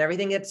 And then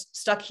everything gets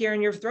stuck here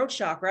in your throat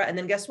chakra. And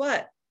then guess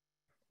what?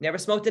 Never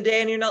smoked a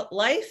day in your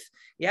life,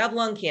 you have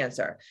lung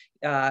cancer.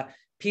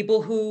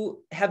 People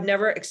who have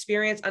never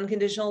experienced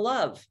unconditional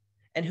love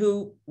and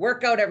who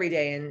work out every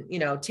day and,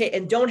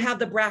 and don't have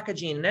the BRCA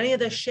gene and any of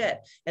this shit,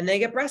 and they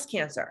get breast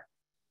cancer.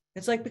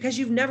 It's like, because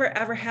you've never,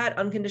 ever had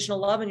unconditional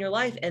love in your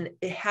life, and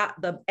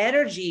the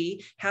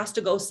energy has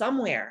to go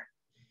somewhere.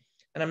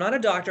 And I'm not a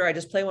doctor. I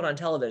just play one on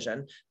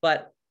television,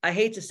 but I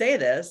hate to say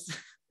this,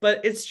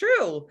 but it's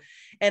true.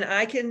 And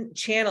I can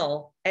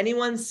channel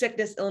anyone's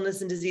sickness,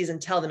 illness, and disease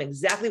and tell them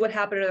exactly what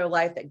happened in their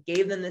life that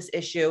gave them this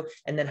issue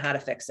and then how to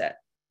fix it.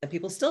 And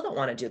people still don't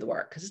want to do the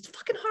work because it's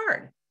fucking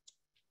hard.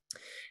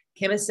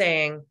 Kim is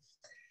saying,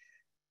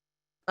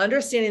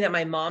 understanding that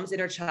my mom's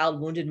inner child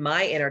wounded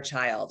my inner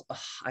child.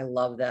 Oh, I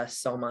love this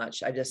so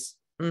much. I just,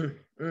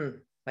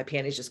 my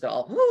panties just got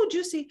all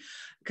juicy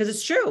because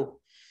it's true.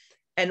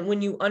 And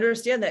when you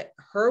understand that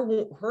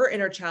her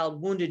inner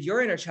child wounded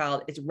your inner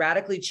child, it's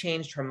radically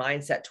changed her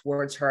mindset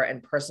towards her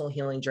and personal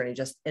healing journey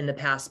just in the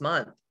past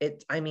month.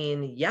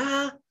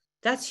 Yeah,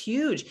 that's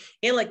huge.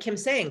 And like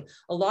Kim's saying,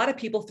 a lot of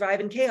people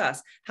thrive in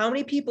chaos. How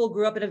many people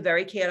grew up in a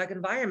very chaotic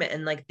environment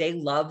and like they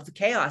love the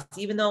chaos,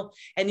 even though,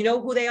 and you know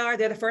who they are?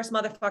 They're the first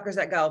motherfuckers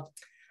that go,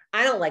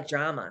 I don't like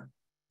drama.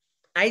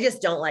 I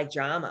just don't like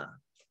drama.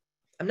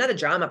 I'm not a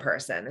drama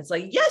person. It's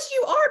like, yes,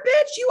 you are,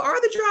 bitch. You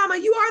are the drama.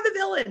 You are the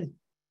villain.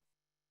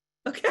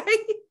 Okay.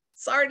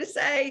 Sorry to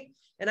say.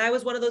 And I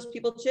was one of those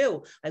people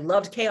too. I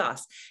loved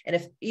chaos. And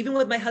if, even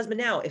with my husband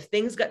now, if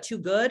things got too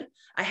good,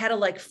 I had to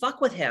like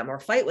fuck with him or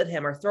fight with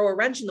him or throw a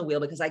wrench in the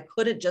wheel because I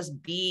couldn't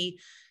just be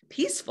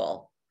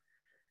peaceful.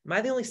 Am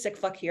I the only sick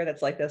fuck here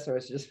that's like this, or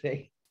is it just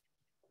me?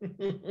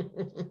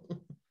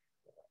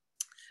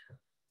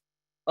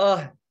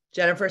 Oh,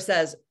 Jennifer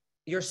says,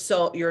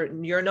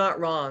 you're not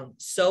wrong.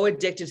 So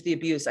addicted to the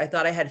abuse. I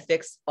thought I had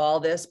fixed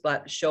all this,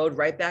 but showed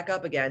right back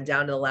up again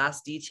down to the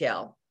last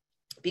detail.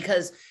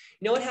 Because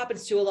you know what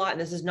happens to a lot, and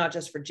this is not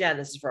just for Jen,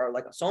 this is for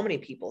like so many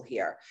people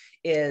here,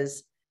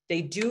 is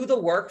they do the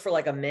work for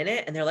like a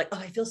minute and they're like, oh,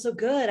 I feel so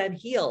good, I'm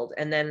healed.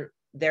 And then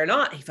they're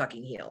not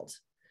fucking healed.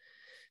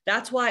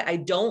 That's why I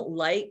don't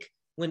like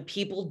when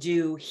people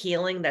do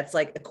healing that's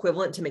like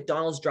equivalent to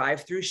McDonald's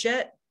drive-through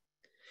shit.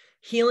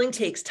 Healing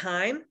takes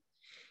time.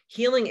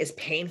 Healing is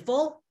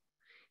painful.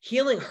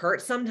 Healing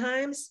hurts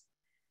sometimes.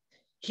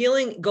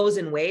 Healing goes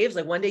in waves.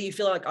 Like one day you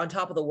feel like on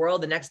top of the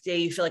world. The next day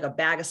you feel like a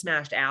bag of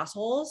smashed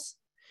assholes.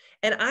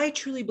 And I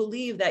truly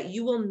believe that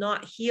you will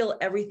not heal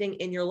everything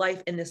in your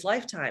life in this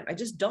lifetime. I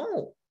just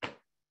don't.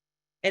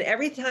 And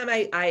every time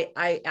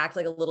I act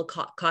like a little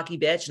cocky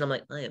bitch and I'm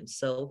like, I am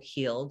so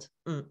healed.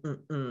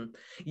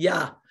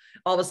 Yeah.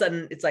 All of a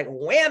sudden it's like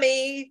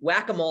whammy,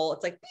 whack-a-mole.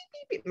 It's like, beep,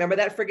 beep, beep. Remember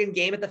that friggin'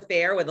 game at the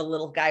fair where the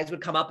little guys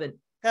would come up and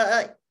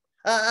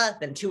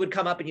then two would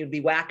come up and you'd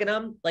be whacking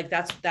them. Like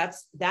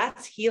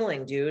that's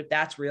healing, dude.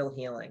 That's real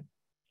healing.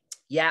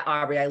 Yeah,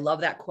 Aubrey, I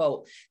love that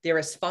quote. There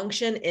is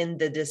function in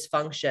the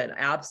dysfunction.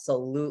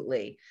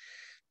 Absolutely.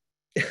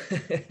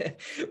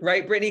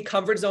 Right, Brittany?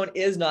 Comfort zone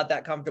is not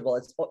that comfortable.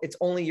 It's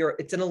only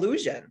it's an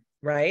illusion,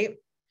 right?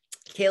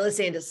 Kayla's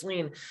saying to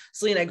Celine,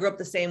 I grew up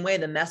the same way,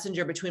 the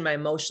messenger between my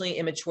emotionally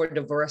immature,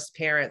 divorced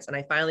parents. And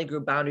I finally grew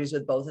boundaries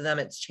with both of them.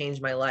 It's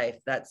changed my life.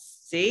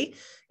 See,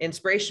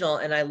 inspirational.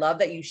 And I love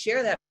that you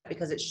share that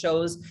because it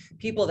shows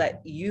people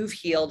that you've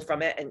healed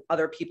from it and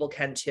other people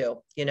can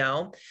too, you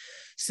know?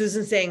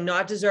 Susan saying,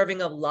 not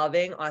deserving of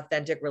loving,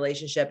 authentic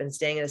relationship and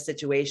staying in a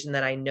situation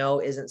that I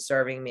know isn't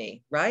serving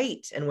me.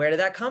 Right. And where did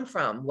that come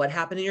from? What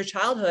happened in your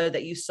childhood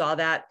that you saw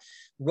that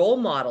role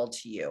model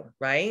to you,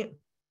 right?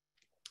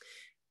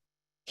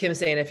 Kim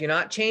saying, if you're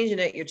not changing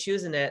it, you're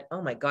choosing it.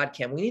 Oh my God,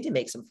 Kim, we need to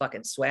make some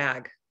fucking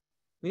swag.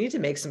 We need to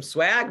make some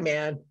swag,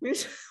 man. We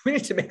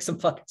need to make some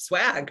fucking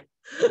swag.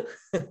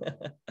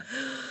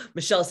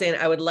 Michelle saying,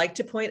 I would like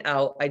to point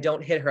out, I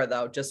don't hit her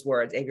though, just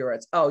words, angry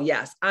words. Oh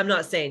yes. I'm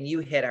not saying you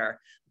hit her.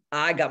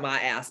 I got my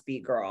ass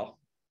beat, girl.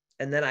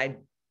 And then I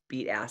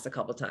beat ass a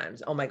couple of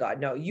times. Oh my God.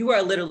 No, you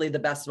are literally the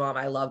best mom.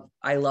 I love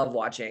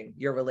watching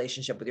your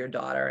relationship with your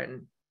daughter.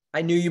 And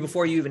I knew you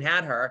before you even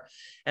had her.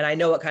 And I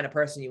know what kind of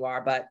person you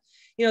are, but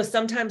you know,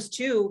 sometimes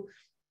too,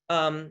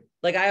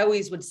 like I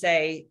always would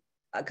say,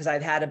 because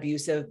I've had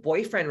abusive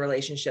boyfriend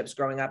relationships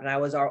growing up, and I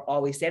was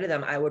always say to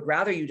them, I would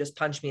rather you just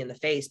punch me in the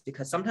face,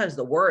 because sometimes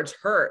the words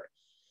hurt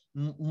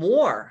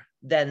more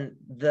than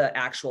the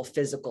actual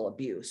physical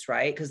abuse,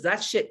 right? Because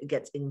that shit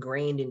gets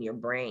ingrained in your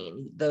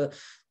brain.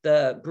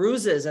 The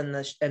bruises and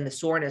the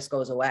soreness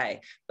goes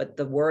away, but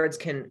the words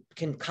can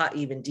cut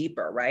even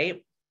deeper,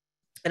 right?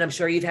 And I'm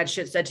sure you've had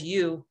shit said to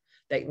you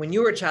that when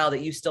you were a child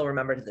that you still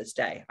remember to this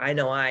day. I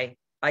know I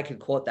could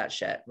quote that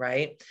shit,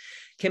 right?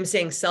 Kim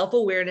saying,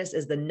 self-awareness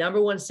is the number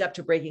one step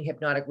to breaking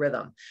hypnotic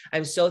rhythm.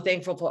 I'm so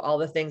thankful for all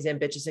the things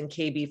Ambitchious and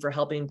KB for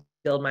helping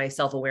build my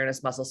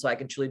self-awareness muscle so I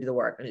can truly do the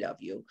work. I love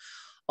you.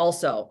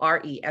 Also,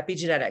 RE,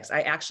 epigenetics.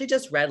 I actually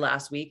just read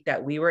last week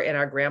that we were in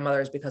our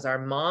grandmothers because our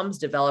moms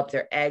developed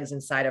their eggs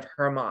inside of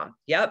her mom.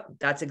 Yep,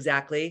 that's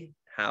exactly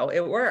how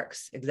it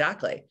works.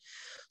 Exactly.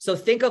 So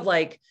think of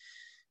like,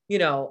 you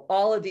know,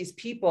 all of these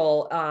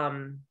people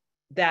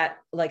that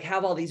like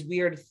have all these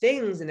weird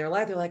things in their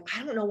life. They're like,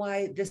 I don't know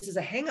why this is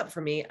a hang up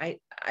for me. I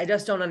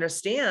just don't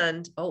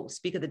understand. Oh,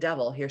 speak of the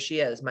devil. Here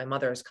she is. My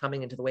mother is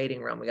coming into the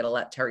waiting room. We got to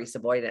let Teresa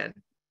Boyd in.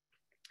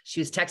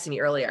 She was texting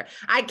me earlier.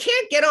 I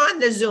can't get on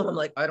the Zoom. I'm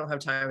like, I don't have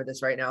time for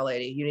this right now,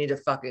 lady. You need to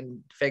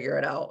fucking figure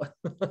it out.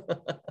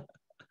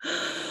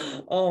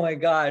 Oh my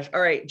gosh. All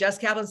right. Jess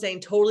Kaplan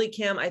saying, totally,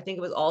 Kim. I think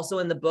it was also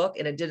in the book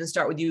and it didn't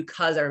start with you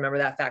because I remember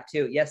that fact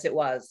too. Yes, it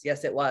was.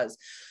 Yes, it was.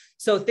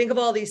 So think of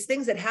all these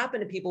things that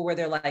happen to people where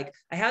they're like,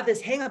 I have this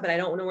hang up and I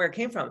don't know where it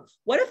came from.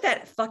 What if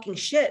that fucking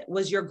shit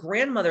was your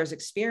grandmother's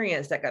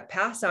experience that got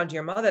passed down to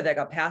your mother, that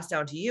got passed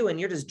down to you, and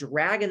you're just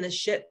dragging this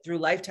shit through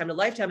lifetime to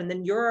lifetime. And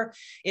then you're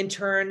in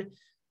turn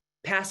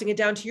passing it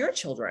down to your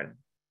children.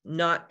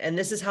 And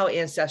this is how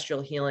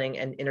ancestral healing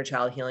and inner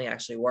child healing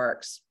actually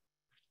works.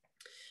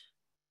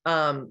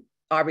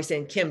 Aubrey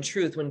saying, Kim,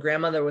 truth, when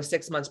grandmother was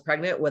 6 months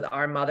pregnant with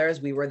our mothers,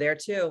 we were there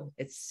too.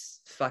 It's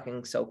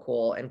fucking so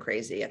cool and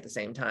crazy at the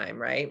same time,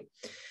 right?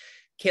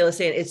 Kayla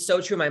saying, it's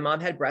so true. My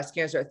mom had breast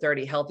cancer at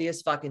 30, healthy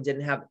as fuck, and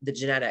didn't have the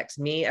genetics.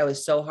 Me, I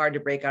was so hard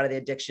to break out of the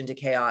addiction to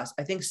chaos.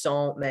 I think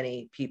so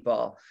many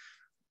people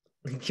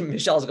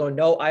Michelle's going,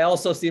 no, I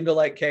also seem to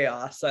like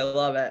chaos. I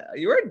love it.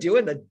 You are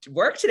doing the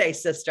work today,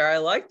 sister. I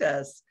like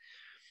this.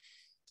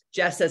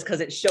 Jess says,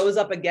 because it shows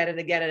up again and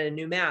again in a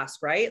new mask,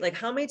 right? Like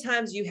how many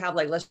times you have,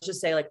 like, let's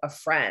just say like a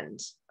friend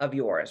of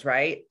yours,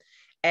 right?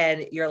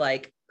 And you're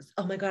like,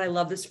 oh my God, I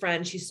love this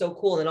friend. She's so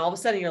cool. And then all of a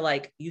sudden you're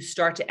like, you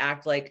start to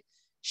act like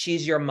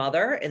she's your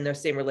mother in their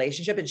same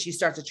relationship. And she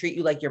starts to treat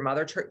you like your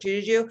mother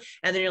treated you.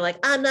 And then you're like,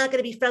 I'm not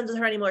going to be friends with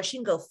her anymore. She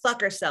can go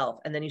fuck herself.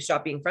 And then you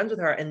stop being friends with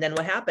her. And then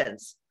what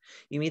happens?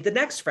 You meet the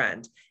next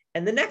friend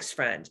and the next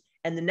friend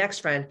and the next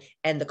friend.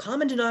 And the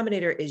common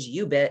denominator is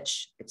you,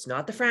 bitch. It's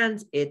not the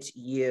friends, it's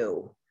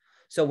you.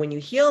 So when you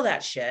heal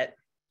that shit,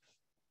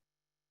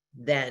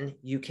 then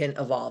you can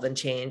evolve and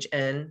change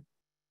and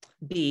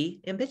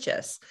be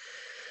ambitious.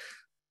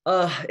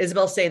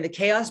 Isabel's saying the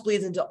chaos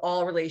bleeds into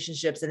all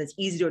relationships and it's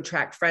easy to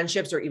attract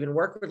friendships or even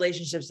work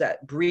relationships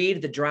that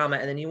breed the drama.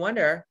 And then you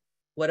wonder,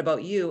 what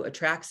about you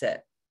attracts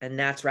it? And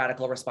that's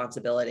radical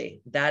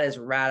responsibility. That is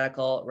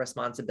radical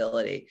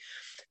responsibility.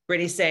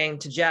 Brittany's saying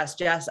to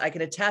Jess, I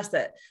can attest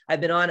that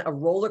I've been on a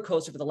roller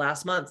coaster for the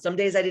last month. Some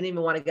days I didn't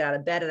even want to get out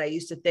of bed. And I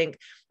used to think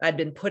I'd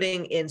been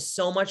putting in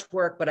so much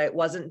work, but it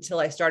wasn't until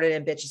I started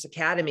Ambitchious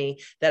Academy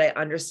that I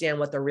understand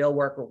what the real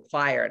work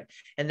required.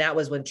 And that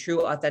was when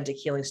true authentic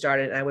healing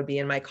started. And I would be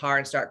in my car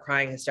and start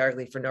crying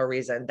hysterically for no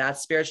reason.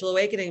 That's spiritual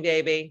awakening,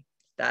 baby.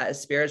 That is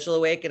spiritual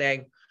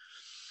awakening.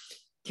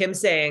 Kim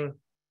saying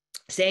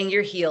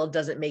you're healed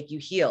doesn't make you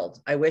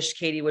healed. I wish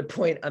Katie would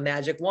point a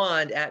magic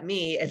wand at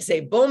me and say,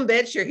 boom,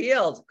 bitch, you're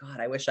healed. God,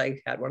 I wish I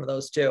had one of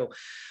those too.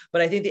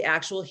 But I think the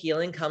actual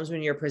healing comes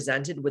when you're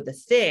presented with the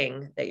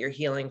thing that you're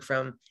healing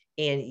from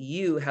and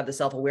you have the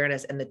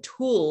self-awareness and the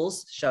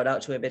tools, shout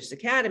out to Ambitchious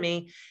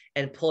Academy,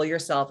 and pull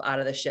yourself out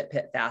of the shit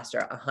pit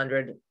faster,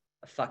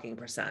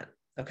 100%.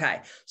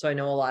 Okay. So I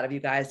know a lot of you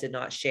guys did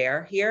not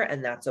share here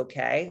and that's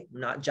okay. I'm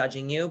not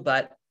judging you,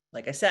 but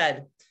like I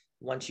said,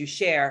 once you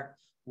share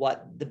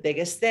what the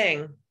biggest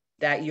thing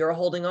that you're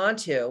holding on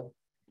to,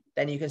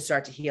 then you can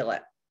start to heal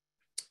it.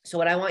 So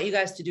what I want you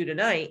guys to do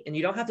tonight, and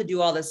you don't have to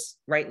do all this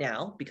right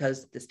now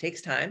because this takes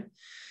time.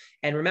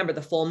 And remember,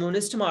 the full moon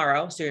is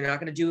tomorrow. So you're not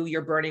going to do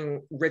your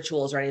burning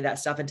rituals or any of that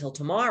stuff until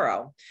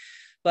tomorrow.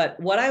 But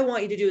what I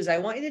want you to do is I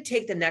want you to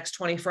take the next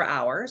 24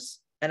 hours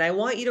and I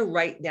want you to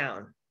write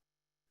down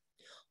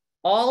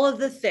all of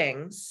the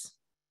things.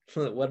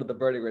 What are the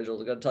burning rituals?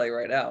 I'm going to tell you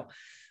right now.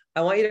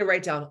 I want you to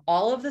write down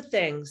all of the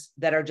things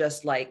that are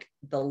just like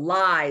the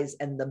lies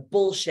and the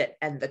bullshit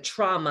and the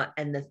trauma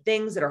and the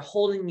things that are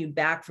holding you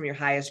back from your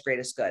highest,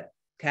 greatest good.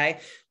 Okay.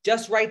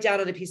 Just write down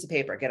on a piece of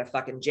paper, get a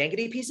fucking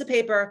jankety piece of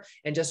paper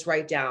and just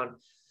write down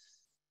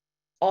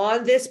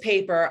on this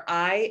paper.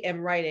 I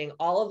am writing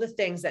all of the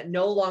things that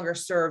no longer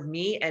serve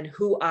me and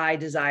who I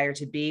desire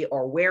to be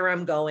or where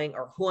I'm going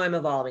or who I'm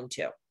evolving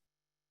to.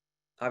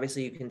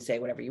 Obviously you can say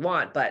whatever you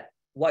want, but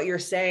what you're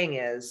saying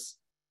is,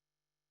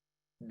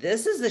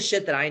 this is the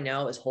shit that I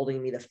know is holding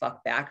me the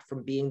fuck back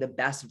from being the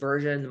best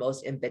version, the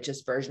most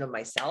ambitious version of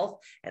myself.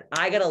 And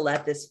I got to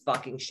let this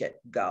fucking shit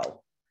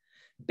go.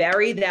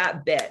 Bury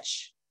that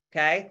bitch.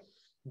 Okay.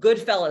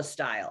 Goodfellas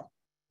style.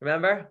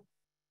 Remember?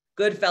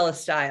 Goodfellas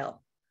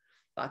style.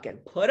 Fucking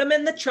put them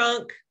in the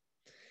trunk.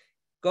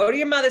 Go to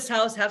your mother's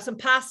house, have some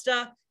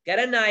pasta, get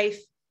a knife,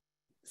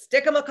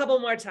 stick them a couple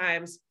more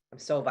times. I'm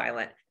so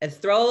violent. And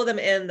throw them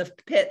in the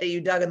pit that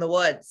you dug in the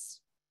woods.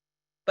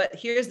 But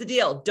here's the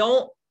deal.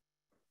 Don't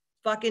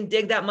fucking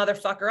dig that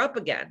motherfucker up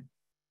again.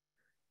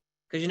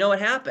 Because you know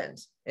what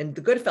happens in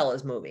the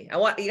Goodfellas movie.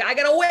 I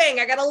got a wing,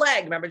 I got a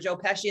leg. Remember Joe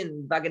Pesci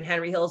and fucking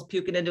Henry Hill's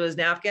puking into his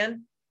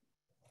napkin?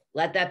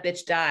 Let that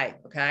bitch die,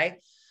 okay?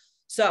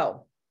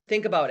 So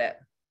think about it.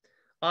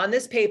 On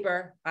this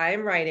paper, I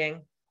am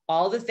writing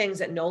all the things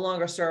that no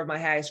longer serve my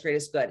highest,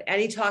 greatest good.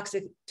 Any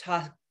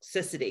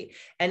toxicity,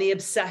 any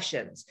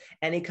obsessions,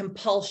 any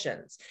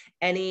compulsions,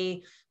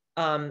 any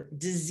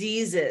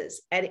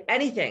diseases,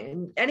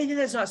 anything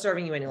that's not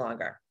serving you any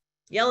longer.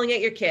 Yelling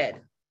at your kid,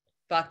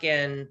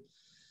 fucking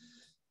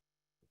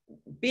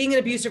being in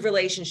abusive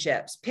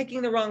relationships,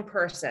 picking the wrong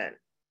person,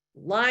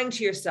 lying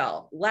to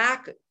yourself,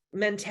 lack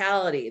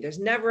mentality. There's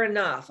never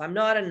enough. I'm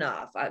not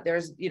enough.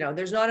 There's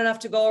not enough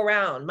to go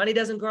around. Money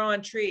doesn't grow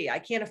on tree. I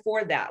can't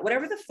afford that.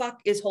 Whatever the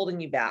fuck is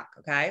holding you back.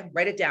 Okay.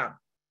 Write it down.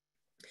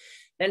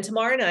 Then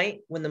tomorrow night,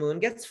 when the moon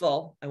gets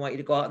full, I want you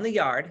to go out in the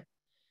yard.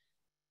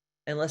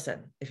 And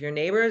listen, if your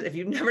neighbors, if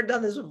you've never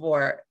done this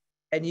before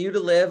and you to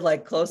live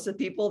like close to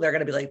people, they're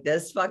going to be like,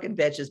 this fucking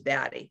bitch is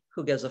baddie.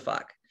 Who gives a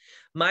fuck?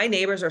 My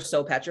neighbors are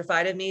so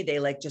petrified of me. They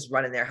like just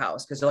run in their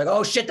house because they're like,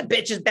 oh shit, the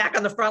bitch is back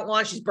on the front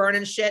lawn. She's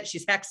burning shit.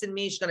 She's hexing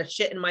me. She's going to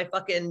shit in my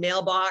fucking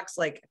mailbox.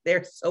 Like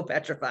they're so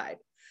petrified.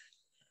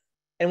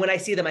 And when I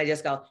see them, I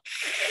just go,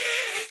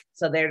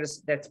 so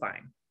that's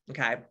fine.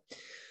 Okay.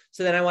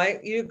 So then I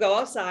want you to go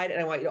outside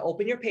and I want you to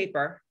open your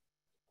paper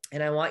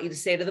and I want you to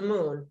say to the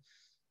moon,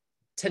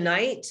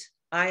 tonight,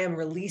 I am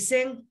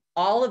releasing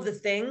all of the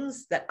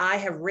things that I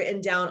have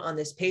written down on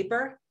this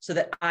paper so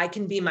that I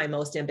can be my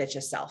most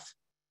ambitious self.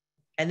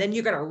 And then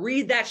you're going to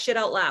read that shit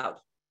out loud.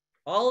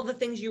 All of the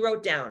things you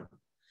wrote down.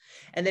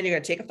 And then you're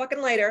going to take a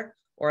fucking lighter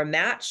or a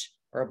match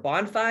or a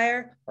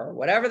bonfire or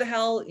whatever the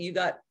hell you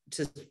got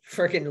to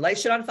freaking light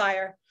shit on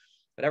fire,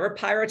 whatever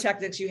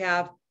pyrotechnics you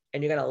have,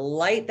 and you're going to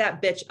light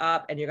that bitch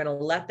up and you're going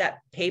to let that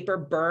paper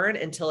burn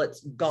until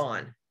it's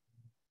gone.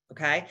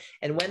 Okay.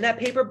 And when that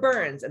paper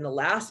burns and the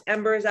last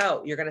ember is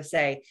out, you're going to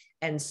say,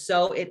 and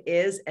so it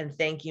is, and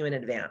thank you in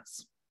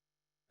advance.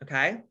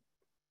 Okay.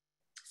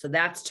 So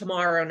that's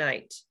tomorrow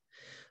night.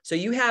 So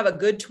you have a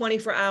good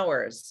 24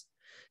 hours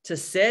to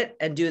sit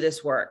and do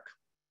this work.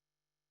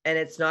 And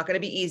it's not going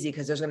to be easy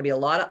because there's going to be a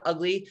lot of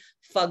ugly,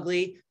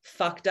 fugly,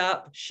 fucked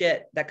up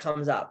shit that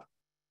comes up.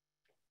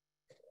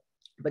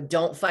 But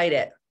don't fight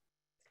it.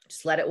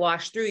 Just let it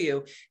wash through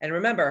you. And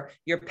remember,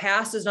 your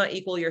past does not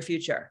equal your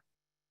future.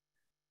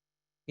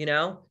 You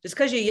know, just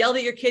because you yelled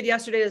at your kid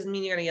yesterday doesn't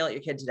mean you're going to yell at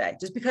your kid today.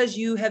 Just because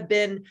you have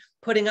been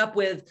putting up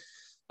with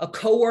a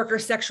coworker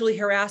sexually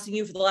harassing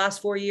you for the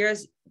last 4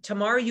 years,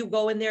 tomorrow you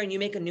go in there and you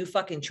make a new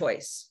fucking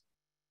choice.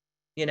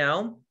 You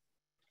know?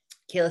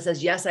 Kayla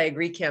says, yes, I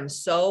agree, Kim.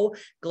 So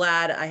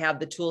glad I have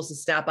the tools to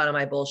snap out of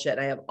my bullshit.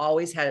 I have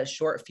always had a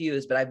short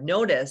fuse, but I've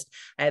noticed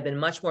I have been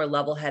much more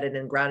level-headed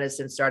and grounded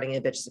since starting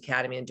Ambitchious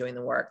Academy and doing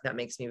the work. That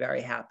makes me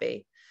very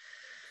happy.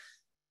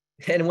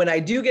 And when I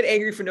do get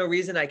angry for no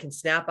reason, I can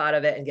snap out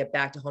of it and get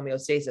back to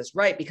homeostasis.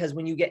 Right. Because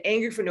when you get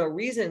angry for no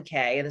reason,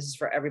 Kay, and this is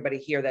for everybody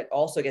here that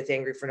also gets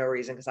angry for no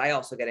reason, because I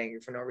also get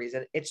angry for no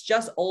reason. It's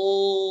just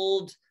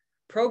old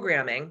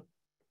programming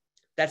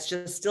that's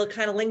just still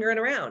kind of lingering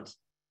around.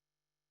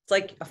 It's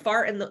like a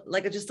fart in the,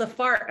 like just a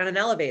fart on an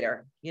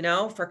elevator, you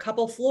know, for a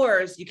couple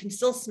floors, you can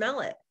still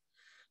smell it.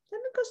 Then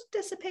it goes,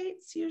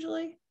 dissipates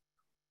usually.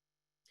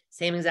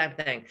 Same exact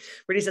thing.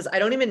 Brittany says, I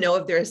don't even know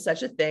if there is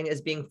such a thing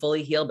as being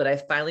fully healed, but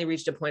I've finally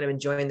reached a point of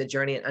enjoying the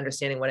journey and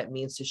understanding what it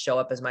means to show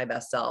up as my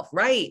best self.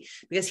 Right.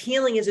 Because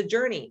healing is a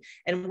journey.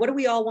 And what do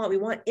we all want? We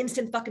want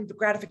instant fucking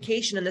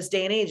gratification in this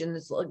day and age. And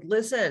it's like,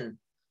 listen,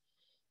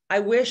 I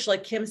wish,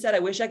 like Kim said, I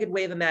wish I could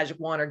wave a magic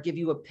wand or give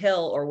you a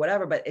pill or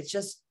whatever, but it's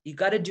just, you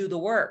got to do the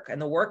work,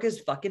 and the work is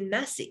fucking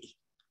messy.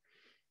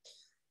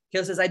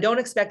 Kayla says, I don't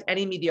expect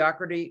any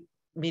mediocrity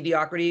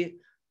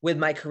with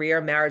my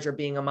career, marriage, or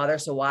being a mother.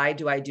 So why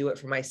do I do it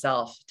for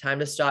myself? Time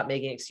to stop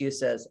making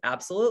excuses.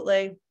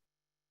 Absolutely.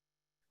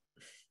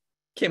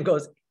 Kim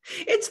goes,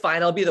 it's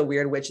fine. I'll be the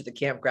weird witch at the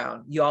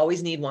campground. You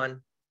always need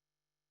one.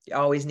 You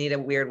always need a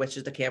weird witch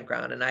at the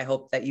campground. And I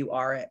hope that you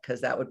are it,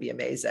 because that would be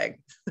amazing.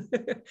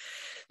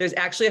 There's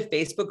actually a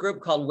Facebook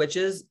group called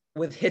Witches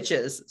with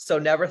Hitches. So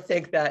never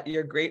think that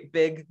your great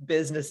big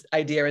business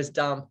idea is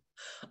dumb.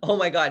 Oh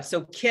my God.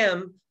 So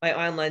Kim, my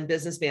online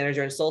business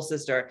manager and soul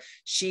sister,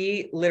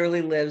 she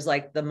literally lives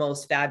like the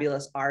most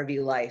fabulous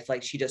RV life.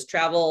 Like she just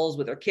travels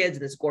with her kids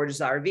in this gorgeous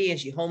RV and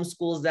she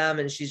homeschools them,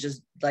 and she's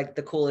just like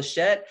the coolest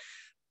shit.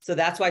 So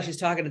that's why she's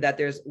talking to that.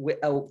 There's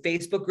a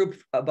Facebook group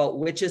about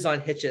witches on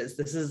hitches.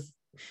 This is,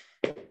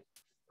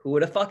 who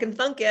would have fucking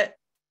thunk it?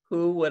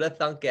 Who would have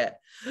thunk it?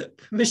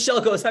 Michelle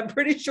goes, I'm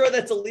pretty sure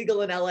that's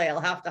illegal in LA. I'll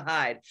have to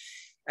hide.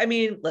 I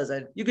mean,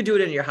 listen, you could do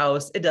it in your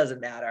house. It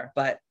doesn't matter,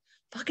 but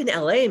fucking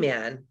LA,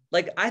 man.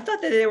 Like, I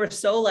thought that they were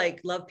so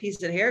like love,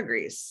 peace, and hair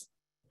grease.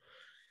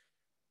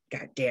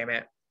 God damn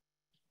it.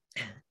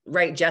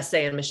 Right. Jess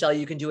saying, Michelle,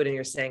 you can do it in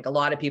your sink. A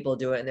lot of people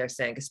do it in their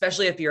sink,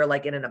 especially if you're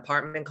like in an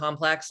apartment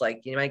complex.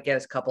 Like you might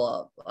get a couple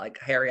of like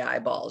hairy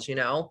eyeballs, you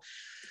know,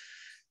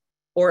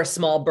 or a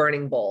small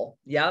burning bowl.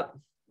 Yep.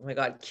 Oh my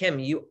God, Kim,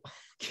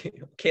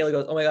 Kayla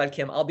goes, oh my God,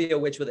 Kim, I'll be a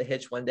witch with a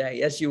hitch one day.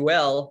 Yes, you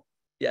will.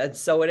 Yeah.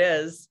 So it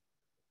is.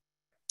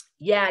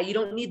 Yeah, you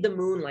don't need the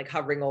moon like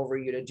hovering over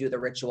you to do the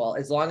ritual.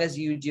 As long as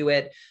you do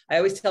it, I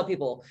always tell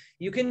people,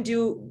 you can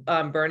do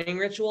burning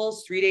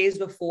rituals 3 days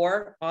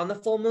before on the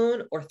full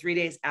moon or 3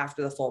 days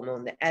after the full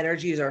moon. The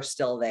energies are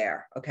still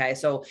there. Okay.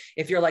 So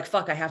if you're like,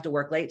 fuck, I have to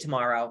work late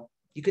tomorrow,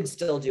 you can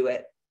still do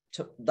it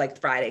to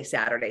like Friday,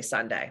 Saturday,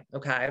 Sunday.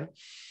 Okay.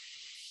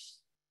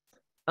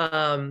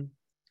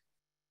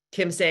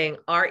 Kim saying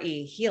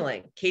RE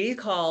healing. Katie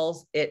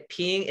calls it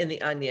peeing in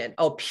the onion.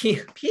 Oh,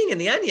 peeing in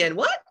the onion.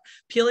 What?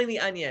 Peeling the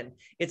onion.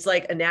 It's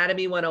like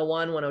anatomy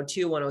 101,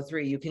 102,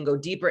 103. You can go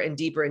deeper and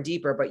deeper and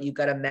deeper, but you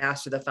got to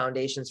master the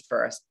foundations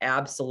first.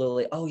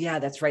 Absolutely. Oh yeah,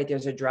 that's right.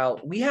 There's a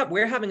drought.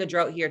 We're having a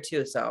drought here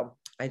too. So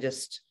I'm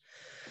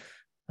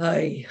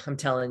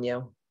telling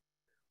you,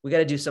 we got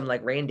to do some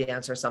like rain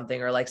dance or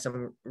something, or like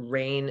some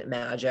rain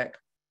magic.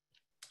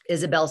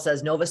 Isabel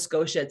says, Nova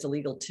Scotia, it's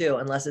illegal too,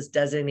 unless it's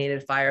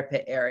designated fire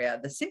pit area.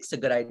 The sink's a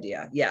good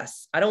idea.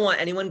 Yes. I don't want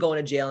anyone going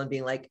to jail and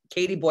being like,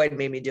 Katie Boyd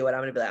made me do it. I'm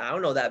going to be like, I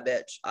don't know that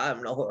bitch. I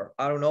don't know her.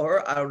 I don't know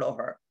her. I don't know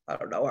her. I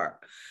don't know her.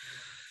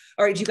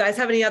 All right. Do you guys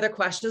have any other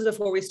questions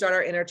before we start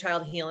our inner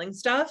child healing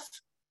stuff?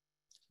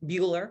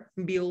 Bueller?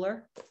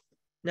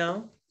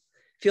 No?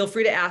 Feel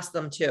free to ask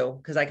them too,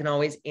 because I can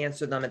always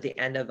answer them at the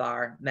end of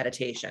our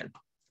meditation.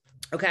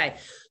 Okay,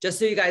 just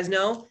so you guys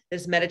know,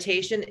 this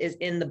meditation is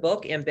in the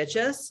book,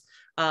 Ambitchious,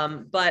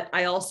 but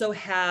I also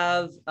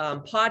have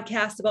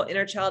podcasts about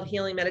inner child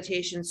healing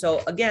meditation.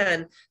 So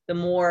again, the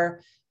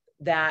more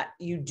that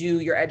you do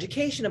your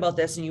education about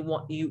this and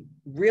you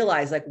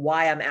realize like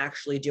why I'm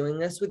actually doing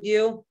this with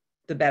you,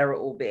 the better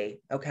it will be,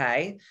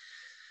 okay?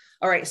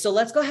 All right, so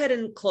let's go ahead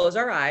and close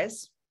our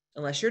eyes.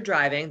 Unless you're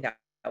driving, that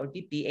would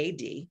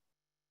be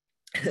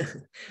BAD.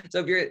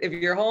 So if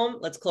you're home,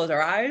 let's close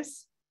our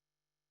eyes.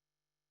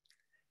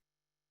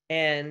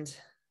 And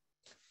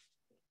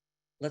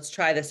let's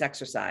try this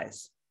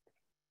exercise.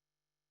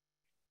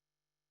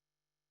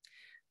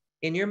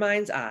 In your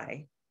mind's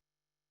eye,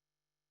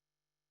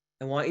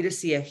 I want you to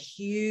see a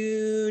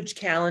huge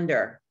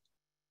calendar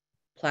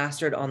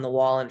plastered on the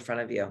wall in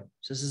front of you.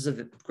 So this is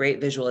a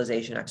great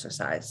visualization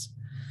exercise.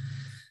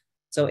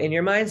 So in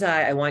your mind's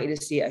eye, I want you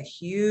to see a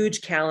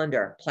huge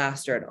calendar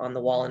plastered on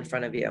the wall in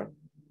front of you.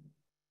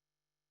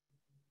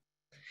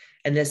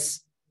 And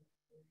this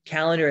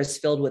calendar is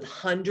filled with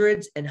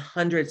hundreds and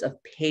hundreds of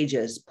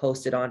pages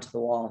posted onto the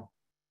wall.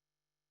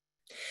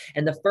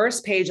 And the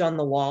first page on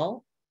the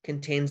wall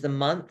contains the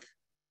month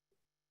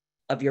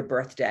of your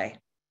birthday.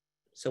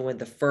 So with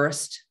the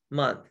first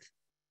month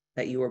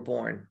that you were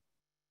born.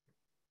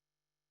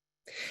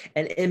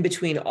 And in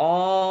between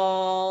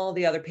all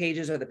the other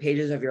pages are the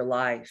pages of your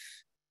life,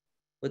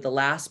 with the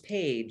last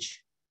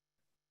page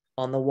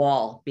on the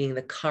wall being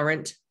the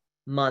current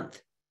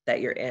month that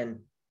you're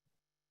in.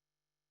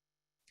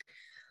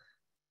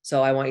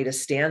 So I want you to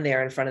stand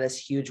there in front of this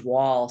huge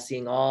wall,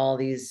 seeing all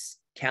these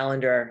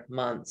calendar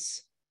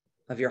months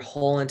of your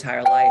whole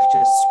entire life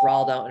just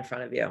sprawled out in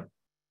front of you.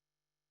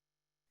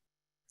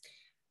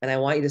 And I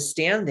want you to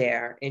stand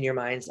there in your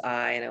mind's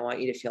eye, and I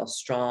want you to feel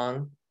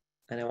strong,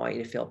 and I want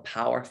you to feel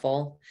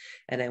powerful,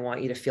 and I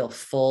want you to feel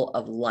full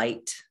of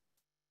light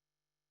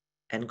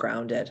and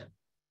grounded.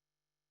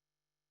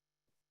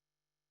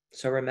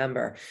 So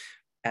remember,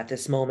 at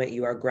this moment,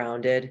 you are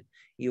grounded,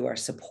 you are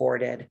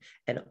supported,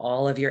 and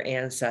all of your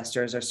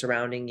ancestors are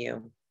surrounding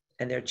you,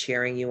 and they're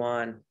cheering you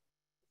on.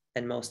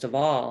 And most of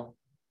all,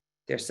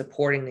 they're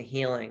supporting the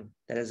healing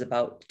that is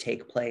about to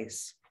take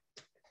place.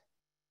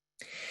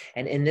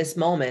 And in this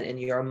moment, in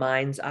your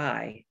mind's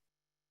eye,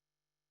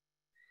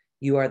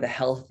 you are the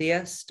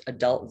healthiest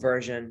adult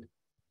version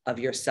of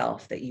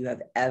yourself that you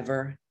have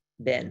ever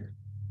been.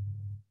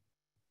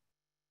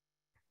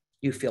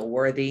 You feel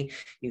worthy,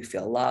 you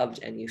feel loved,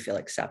 and you feel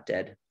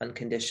accepted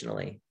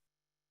unconditionally.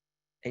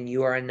 And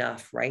you are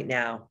enough right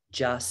now,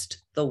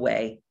 just the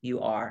way you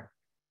are.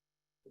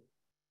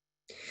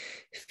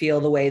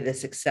 Feel the way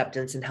this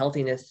acceptance and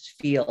healthiness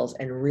feels,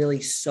 and really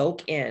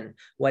soak in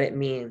what it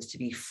means to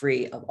be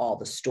free of all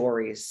the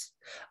stories,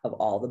 of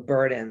all the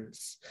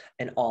burdens,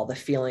 and all the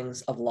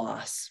feelings of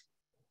loss.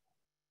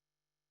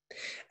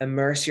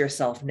 Immerse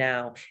yourself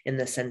now in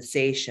the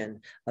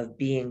sensation of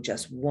being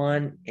just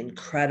one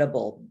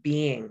incredible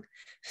being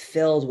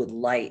filled with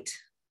light.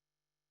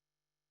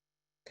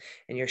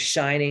 And you're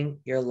shining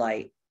your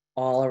light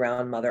all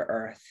around Mother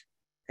Earth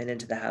and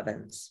into the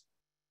heavens.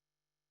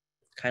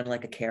 Kind of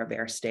like a Care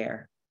Bear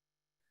stare.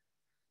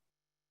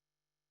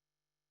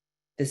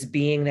 This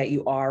being that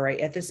you are right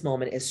at this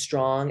moment is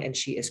strong, and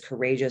she is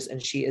courageous,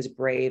 and she is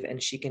brave,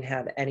 and she can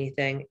have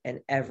anything and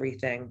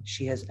everything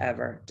she has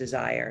ever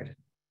desired.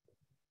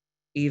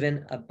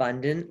 Even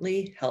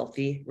abundantly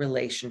healthy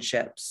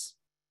relationships.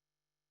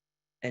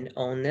 And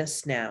own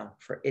this now,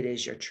 for it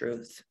is your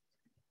truth.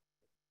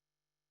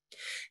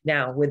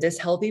 Now, with this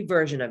healthy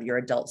version of your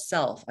adult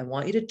self, I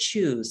want you to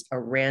choose a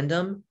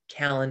random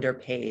calendar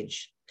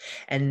page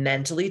and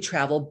mentally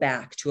travel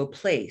back to a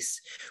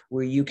place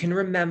where you can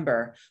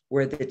remember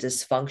where the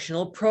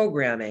dysfunctional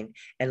programming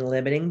and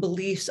limiting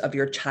beliefs of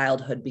your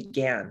childhood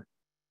began.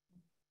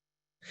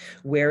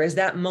 Where is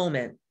that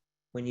moment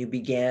when you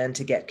began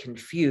to get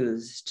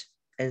confused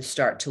and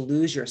start to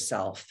lose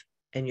yourself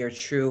and your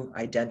true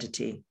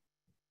identity?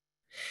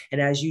 And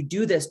as you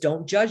do this,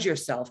 don't judge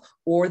yourself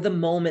or the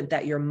moment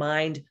that your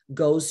mind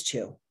goes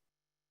to.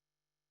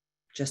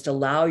 Just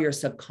allow your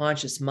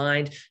subconscious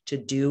mind to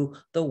do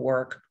the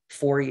work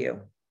for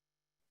you.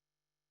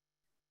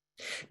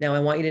 Now, I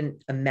want you to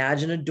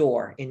imagine a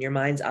door in your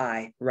mind's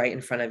eye right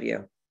in front of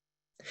you.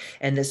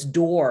 And this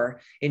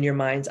door in your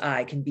mind's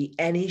eye can be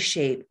any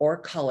shape or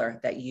color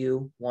that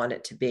you want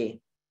it to be.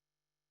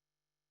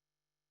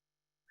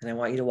 And I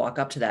want you to walk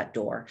up to that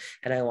door,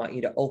 and I want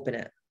you to open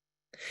it.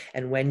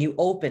 And when you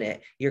open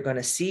it, you're going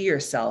to see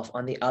yourself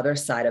on the other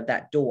side of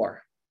that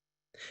door.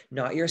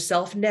 Not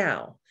yourself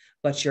now,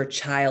 but your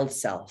child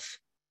self.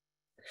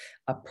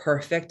 A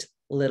perfect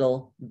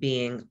little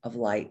being of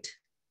light.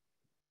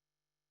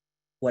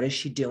 What is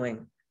she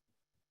doing?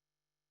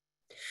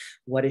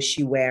 What is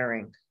she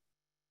wearing?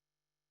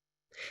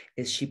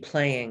 Is she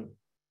playing?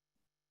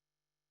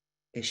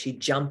 Is she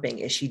jumping?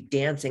 Is she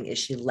dancing? Is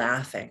she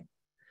laughing?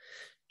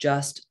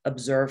 Just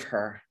observe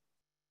her.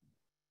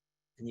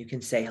 And you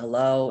can say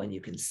hello, and you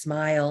can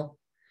smile,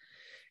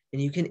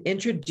 and you can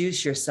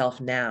introduce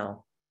yourself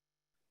now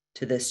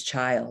to this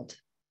child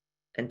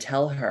and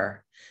tell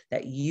her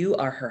that you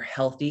are her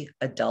healthy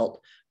adult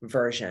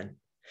version.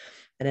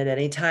 And at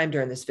any time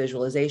during this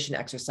visualization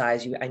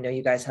exercise, I know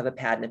you guys have a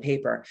pad and a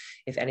paper.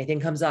 If anything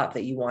comes up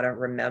that you want to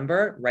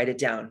remember, write it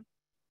down.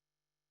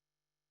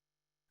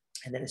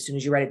 And then as soon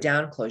as you write it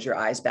down, close your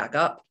eyes back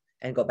up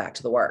and go back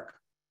to the work.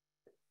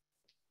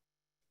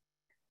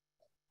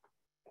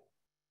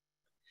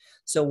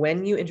 So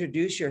when you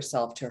introduce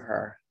yourself to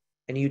her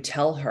and you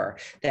tell her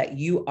that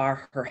you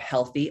are her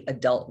healthy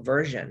adult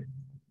version,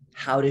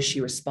 how does she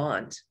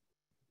respond?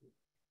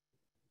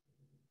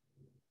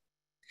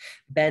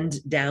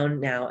 Bend down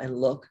now and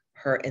look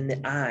her in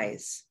the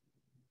eyes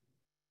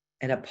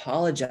and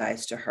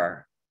apologize to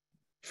her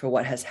for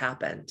what has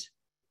happened.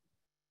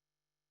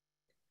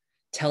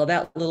 Tell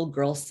that little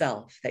girl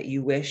self that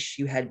you wish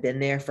you had been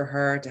there for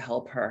her to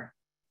help her,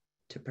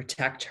 to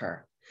protect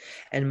her,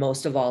 and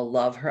most of all,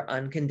 love her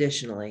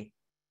unconditionally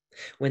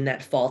when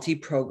that faulty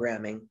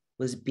programming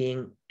was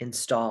being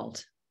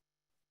installed.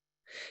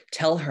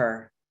 Tell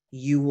her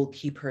you will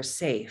keep her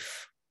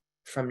safe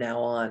from now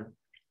on.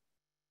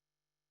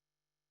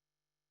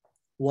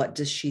 What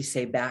does she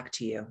say back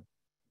to you?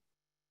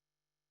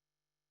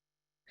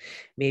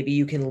 Maybe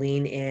you can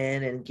lean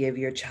in and give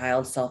your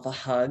child self a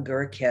hug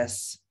or a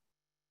kiss.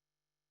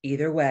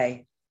 Either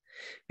way,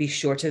 be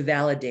sure to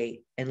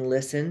validate and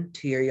listen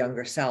to your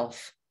younger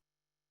self.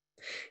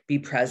 Be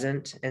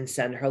present and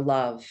send her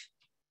love,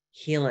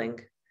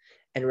 healing,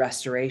 and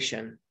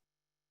restoration.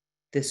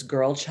 This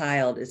girl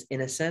child is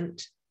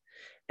innocent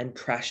and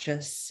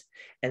precious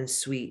and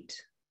sweet.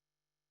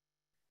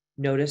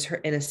 Notice her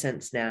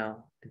innocence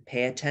now and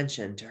pay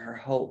attention to her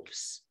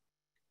hopes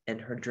and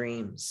her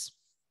dreams.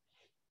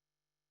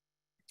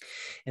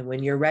 And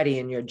when you're ready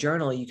in your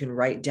journal, you can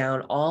write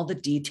down all the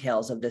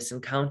details of this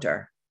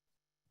encounter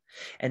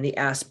and the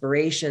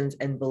aspirations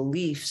and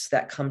beliefs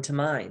that come to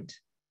mind.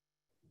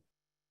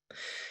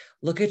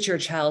 Look at your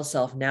child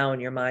self now in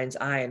your mind's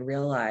eye and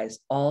realize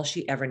all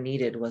she ever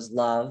needed was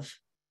love,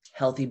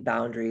 healthy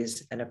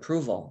boundaries, and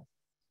approval.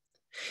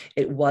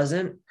 It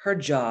wasn't her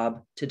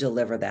job to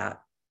deliver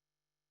that.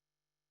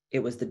 It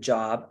was the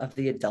job of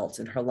the adults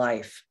in her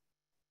life.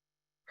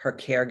 Her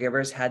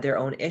caregivers had their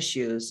own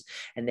issues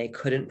and they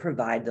couldn't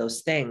provide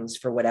those things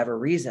for whatever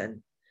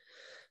reason.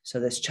 So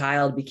this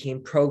child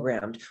became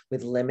programmed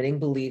with limiting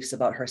beliefs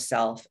about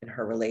herself and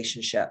her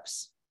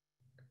relationships,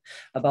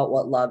 about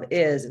what love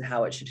is and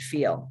how it should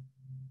feel.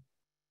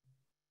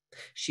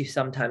 She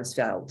sometimes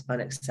felt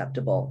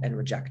unacceptable and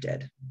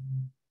rejected.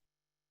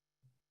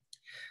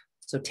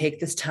 So take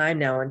this time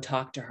now and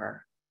talk to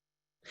her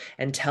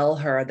and tell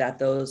her that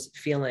those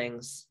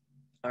feelings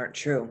aren't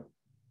true.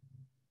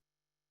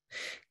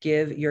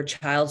 Give your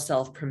child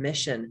self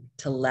permission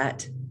to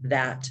let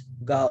that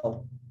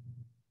go.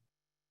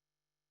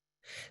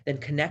 Then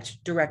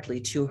connect directly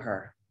to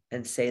her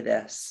and say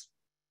this: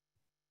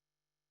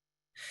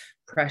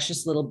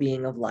 precious little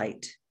being of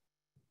light,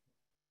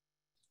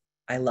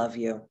 I love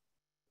you.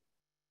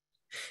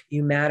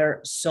 You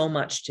matter so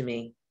much to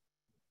me.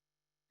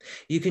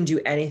 You can do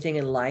anything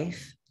in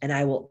life, and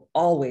I will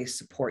always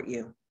support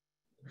you.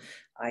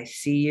 I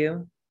see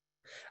you.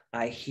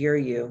 I hear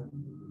you.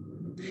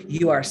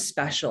 You are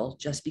special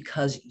just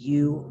because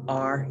you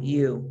are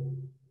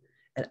you.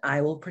 And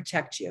I will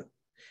protect you,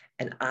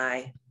 and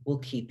I will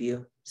keep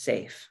you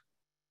safe.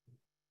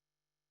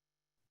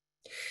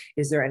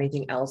 Is there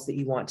anything else that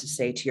you want to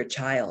say to your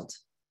child?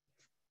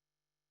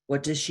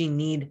 What does she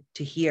need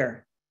to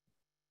hear?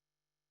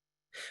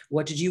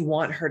 What did you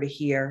want her to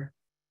hear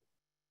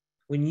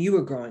when you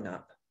were growing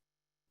up?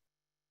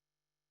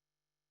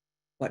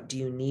 What do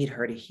you need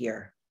her to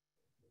hear?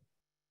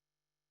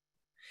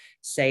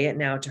 Say it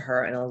now to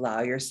her and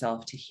allow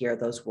yourself to hear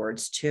those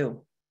words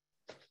too.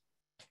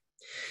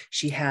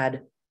 She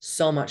had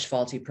so much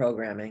faulty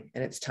programming,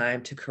 and it's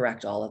time to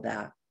correct all of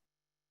that.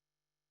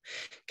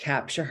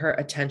 Capture her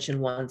attention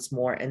once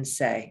more and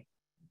say,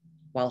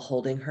 while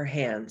holding her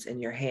hands in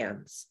your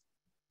hands,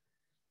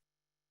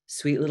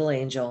 sweet little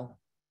angel,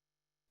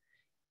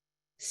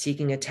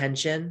 seeking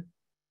attention,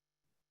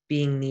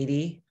 being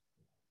needy,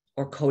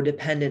 or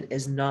codependent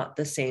is not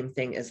the same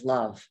thing as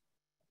love.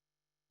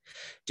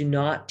 Do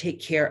not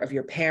take care of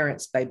your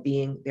parents by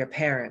being their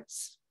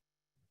parents.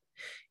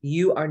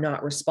 You are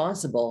not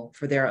responsible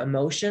for their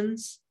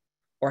emotions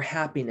or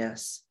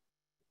happiness,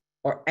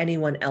 or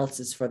anyone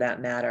else's for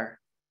that matter.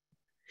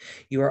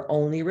 You are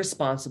only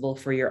responsible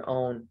for your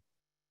own.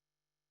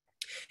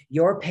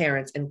 Your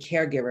parents and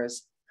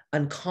caregivers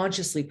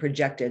unconsciously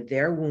projected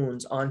their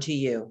wounds onto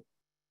you,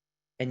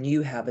 and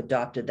you have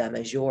adopted them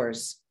as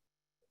yours.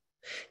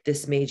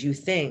 This made you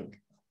think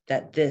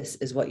that this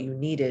is what you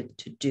needed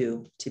to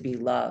do to be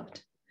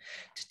loved,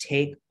 to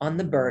take on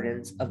the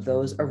burdens of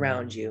those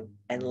around you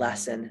and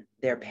lessen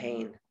their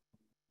pain.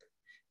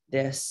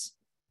 This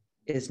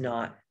is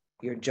not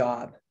your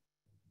job.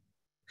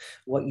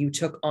 What you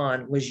took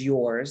on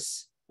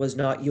was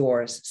not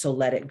yours, so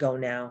let it go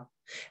now.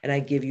 And I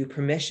give you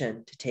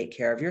permission to take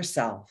care of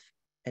yourself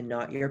and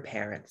not your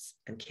parents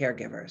and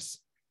caregivers.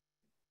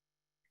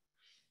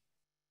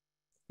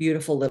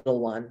 Beautiful little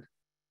one.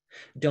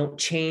 Don't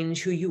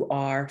change who you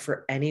are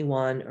for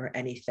anyone or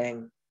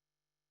anything.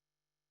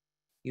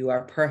 You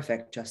are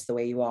perfect just the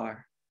way you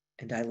are,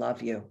 and I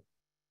love you.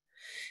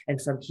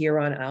 And from here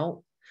on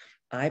out,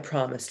 I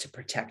promise to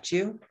protect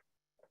you,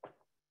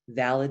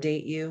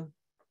 validate you,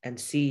 and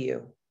see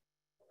you.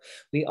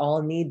 We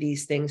all need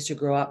these things to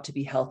grow up to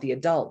be healthy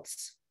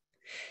adults.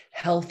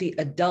 Healthy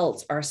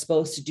adults are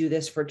supposed to do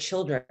this for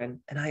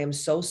children, and I am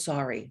so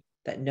sorry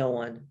that no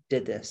one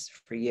did this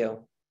for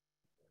you.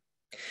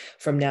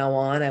 From now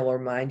on, I will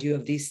remind you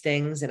of these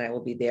things, and I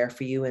will be there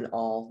for you in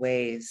all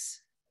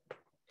ways.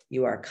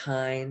 You are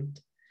kind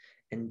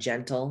and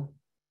gentle,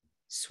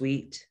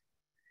 sweet,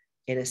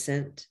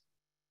 innocent,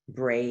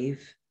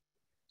 brave,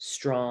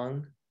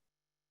 strong,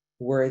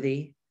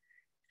 worthy,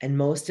 and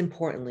most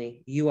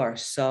importantly, you are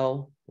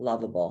so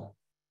lovable.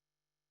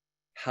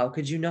 How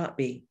could you not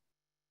be?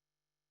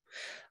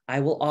 I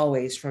will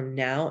always, from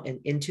now and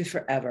into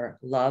forever,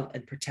 love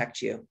and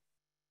protect you.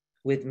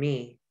 With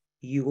me,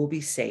 you will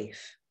be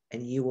safe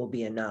and you will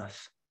be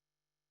enough.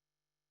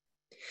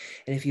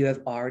 And if you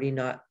have already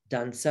not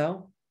done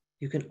so,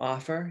 you can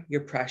offer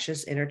your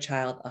precious inner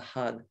child a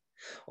hug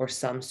or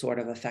some sort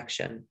of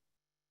affection.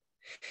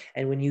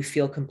 And when you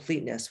feel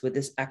completeness with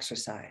this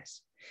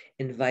exercise,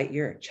 invite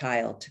your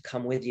child to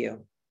come with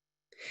you.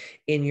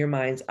 In your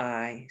mind's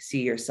eye,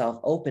 see yourself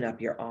open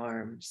up your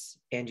arms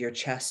and your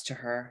chest to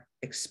her,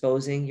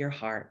 exposing your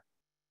heart.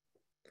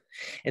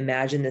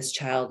 Imagine this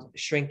child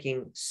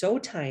shrinking so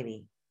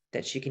tiny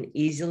that she can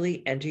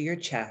easily enter your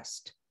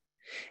chest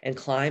and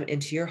climb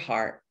into your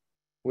heart,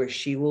 where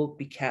she will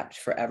be kept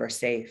forever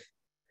safe,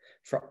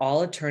 for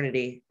all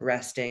eternity,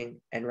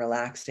 resting and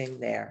relaxing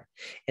there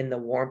in the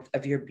warmth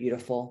of your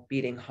beautiful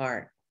beating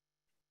heart.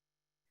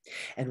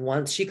 And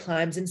once she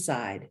climbs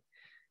inside,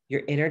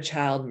 your inner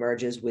child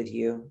merges with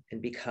you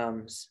and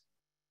becomes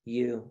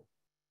you.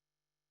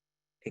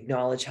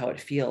 Acknowledge how it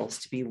feels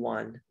to be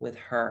one with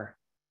her.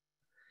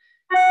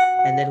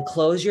 And then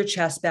close your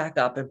chest back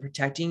up and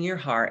protecting your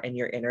heart and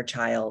your inner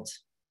child.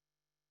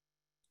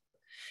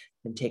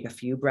 And take a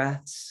few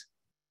breaths.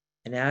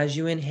 And as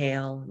you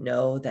inhale,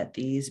 know that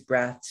these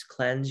breaths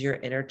cleanse your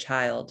inner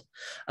child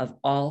of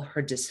all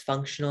her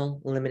dysfunctional,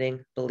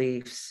 limiting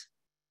beliefs.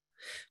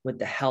 With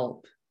the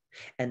help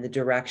and the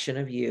direction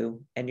of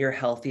you and your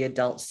healthy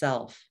adult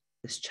self,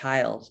 this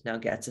child now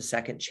gets a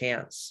second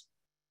chance.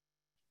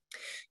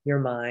 Your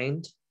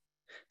mind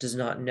does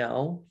not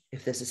know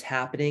if this is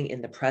happening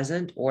in the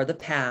present or the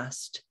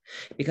past,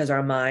 because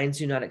our minds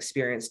do not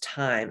experience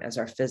time as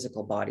our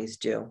physical bodies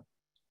do.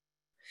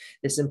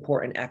 This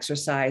important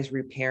exercise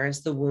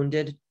reparents the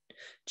wounded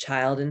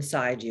child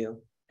inside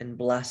you and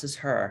blesses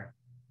her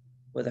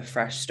with a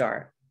fresh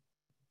start.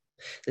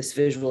 This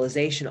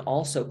visualization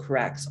also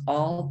corrects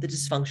all the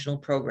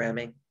dysfunctional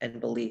programming and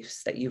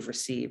beliefs that you've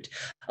received,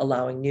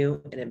 allowing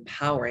new and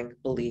empowering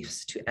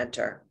beliefs to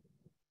enter.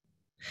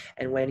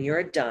 And when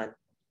you're done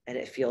and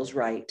it feels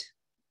right,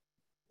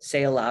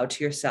 say aloud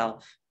to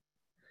yourself,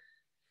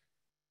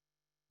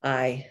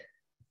 I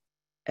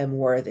am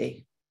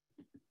worthy.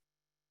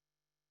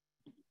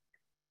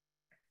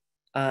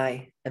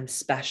 I am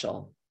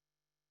special.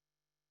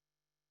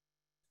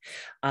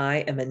 I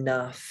am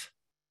enough.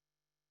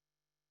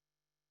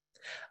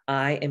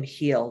 I am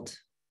healed.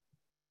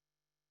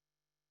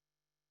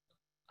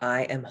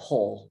 I am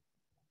whole.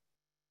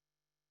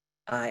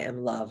 I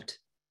am loved.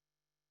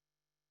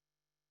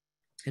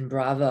 And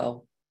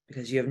bravo,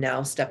 because you have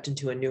now stepped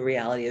into a new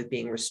reality of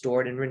being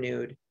restored and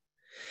renewed.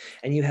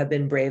 And you have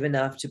been brave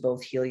enough to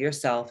both heal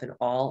yourself and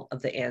all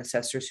of the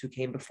ancestors who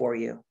came before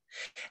you,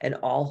 and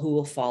all who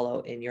will follow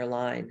in your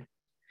line.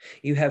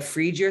 You have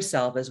freed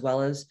yourself as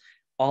well as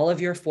all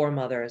of your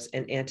foremothers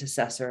and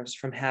antecessors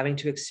from having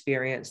to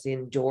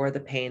endure the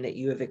pain that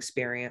you have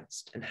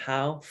experienced. And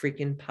how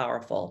freaking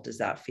powerful does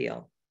that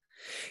feel?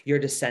 Your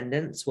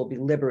descendants will be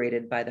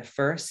liberated by the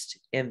first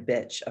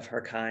Ambitch of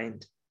her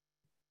kind.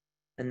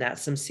 And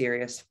that's some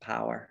serious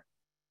power.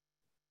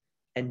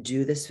 And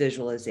do this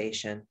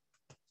visualization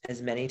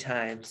as many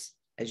times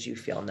as you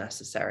feel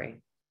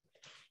necessary.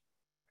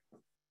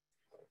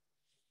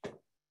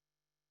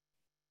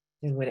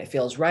 And when it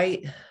feels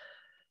right,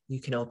 you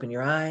can open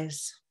your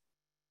eyes.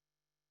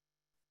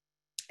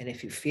 And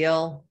if you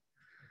feel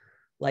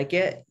like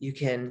it, you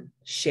can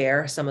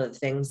share some of the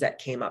things that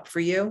came up for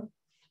you.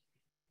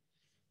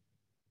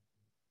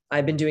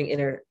 I've been doing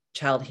inner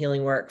child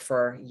healing work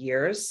for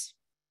years,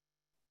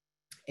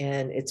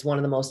 and it's one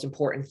of the most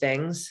important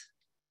things.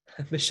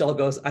 Michelle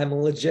goes, I'm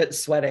legit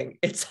sweating.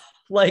 It's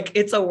like,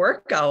 it's a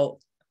workout.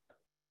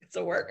 It's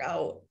a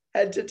workout,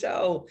 head to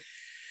toe.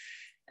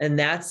 And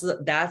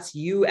that's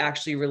you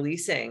actually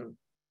releasing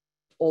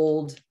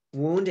old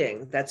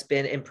wounding that's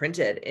been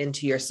imprinted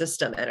into your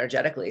system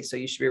energetically. So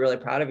you should be really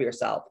proud of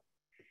yourself.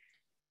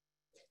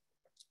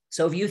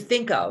 So if you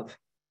think of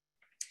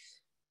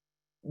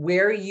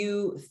where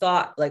you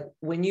thought, like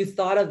when you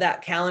thought of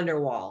that calendar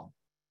wall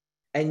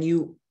and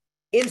you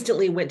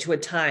instantly went to a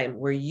time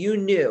where you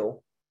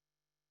knew,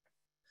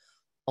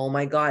 oh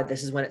my God,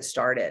 this is when it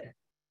started.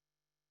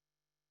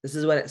 This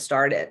is when it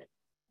started.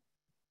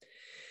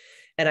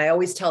 And I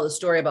always tell the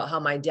story about how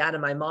my dad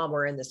and my mom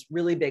were in this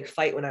really big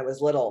fight when I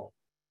was little.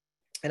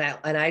 And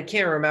I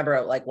can't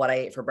remember like what I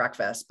ate for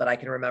breakfast, but I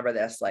can remember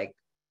this like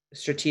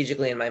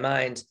strategically in my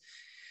mind.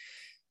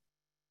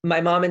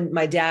 My mom and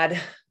my dad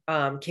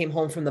came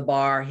home from the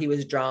bar. He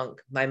was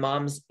drunk. My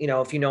mom's,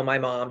 if you know my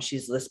mom,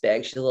 she's this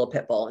big, she's a little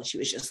pit bull. And she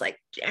was just like,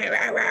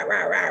 rah, rah,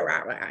 rah, rah, rah,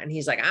 rah. And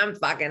he's like, I'm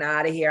fucking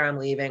out of here. I'm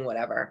leaving,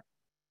 whatever.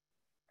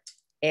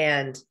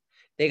 And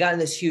they got in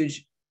this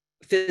huge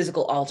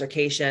physical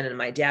altercation. And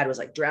my dad was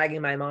like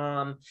dragging my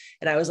mom.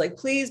 And I was like,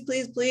 please,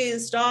 please,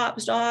 please stop.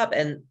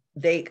 And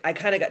I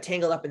kind of got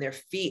tangled up in their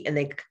feet and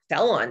they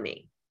fell on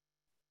me.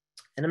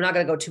 And I'm not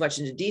going to go too much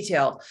into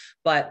detail,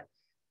 but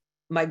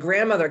my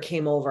grandmother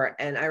came over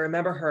and I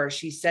remember her,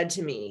 she said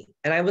to me,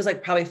 and I was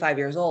like probably 5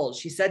 years old.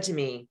 She said to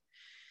me,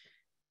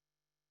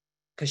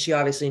 because she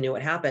obviously knew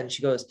what happened.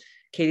 She goes,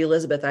 Katie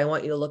Elizabeth, I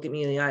want you to look at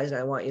me in the eyes and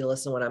I want you to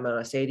listen to what I'm going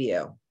to say to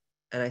you.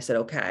 And I said,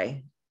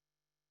 okay.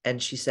 And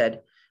she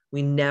said,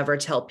 we never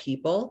tell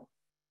people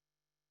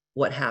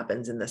what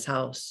happens in this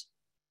house.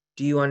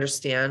 Do you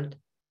understand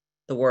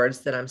the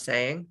words that I'm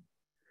saying?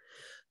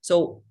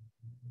 So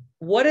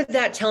what did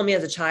that tell me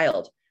as a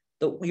child?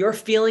 Your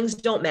feelings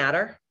don't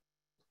matter.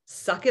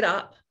 Suck it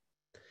up.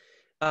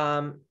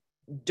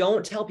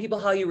 Don't tell people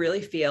how you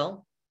really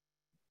feel,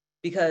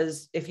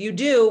 because if you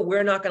do,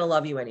 we're not going to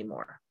love you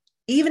anymore.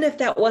 Even if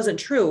that wasn't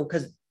true,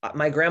 because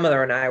my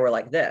grandmother and I were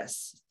like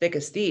this, thick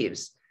as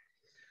thieves.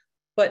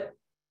 But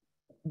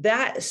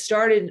that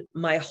started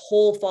my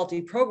whole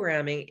faulty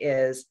programming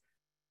is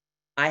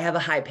I have a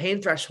high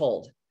pain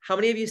threshold. How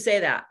many of you say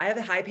that? I have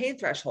a high pain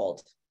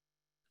threshold.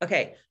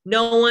 Okay.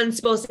 No one's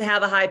supposed to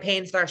have a high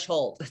pain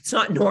threshold. It's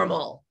not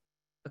normal.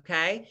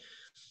 Okay.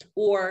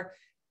 Or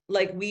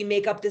like we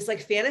make up this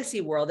like fantasy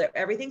world that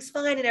everything's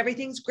fine and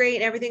everything's great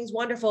and everything's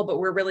wonderful, but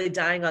we're really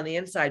dying on the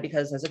inside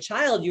because as a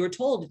child, you were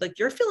told like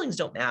your feelings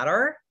don't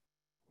matter.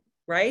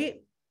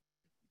 Right.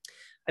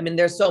 I mean,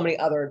 there's so many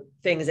other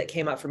things that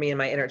came up for me in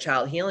my inner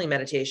child healing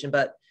meditation,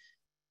 but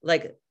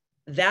like,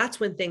 that's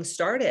when things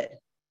started.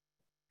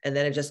 And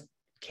then it just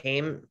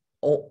came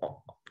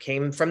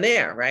from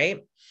there.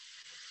 Right.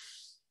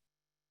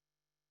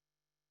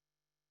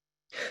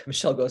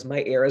 Michelle goes,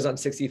 my ear is on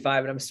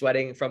 65 and I'm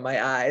sweating from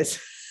my eyes.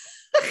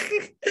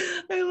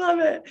 I love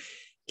it.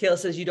 Kayla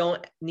says, you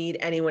don't need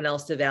anyone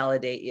else to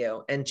validate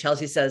you. And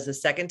Chelsea says, the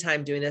second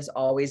time doing this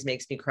always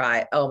makes me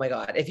cry. Oh my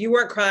God. If you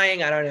weren't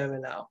crying, I don't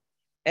even know.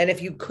 And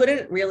if you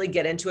couldn't really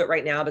get into it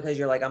right now, because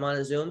you're like, I'm on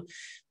a Zoom,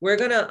 we're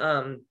going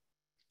to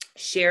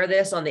share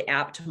this on the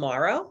app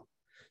tomorrow.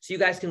 So you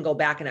guys can go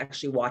back and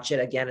actually watch it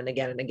again and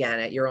again and again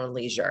at your own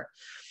leisure.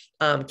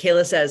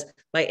 Kayla says,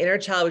 my inner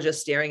child was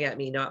just staring at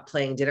me, not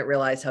playing, didn't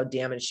realize how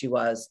damaged she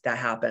was. That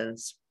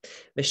happens.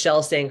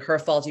 Michelle saying her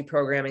faulty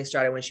programming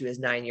started when she was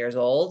 9 years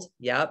old.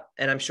 Yep.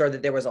 And I'm sure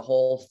that there was a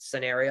whole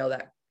scenario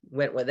that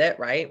went with it,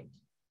 right?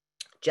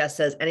 Jess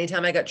says,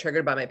 anytime I got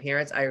triggered by my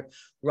parents, I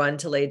run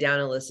to lay down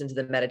and listen to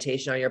the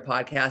meditation on your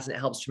podcast, and it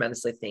helps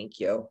tremendously. Thank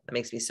you. That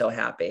makes me so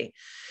happy.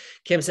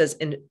 Kim says,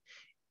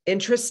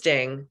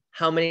 interesting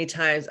how many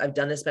times I've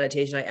done this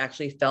meditation, I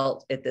actually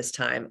felt it this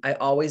time. I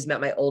always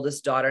met my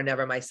oldest daughter,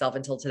 never myself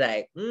until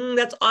today.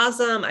 That's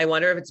awesome. I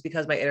wonder if it's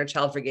because my inner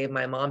child forgave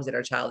my mom's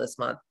inner child this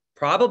month.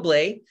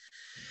 Probably.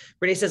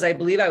 Brittany says, I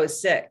believe I was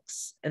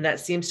 6. And that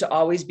seems to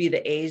always be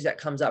the age that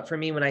comes up for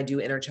me when I do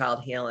inner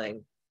child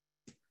healing.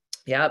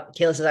 Yep.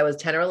 Kayla says, I was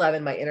 10 or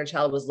 11. My inner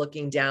child was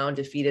looking down,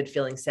 defeated,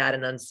 feeling sad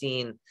and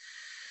unseen.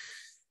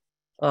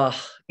 Oh,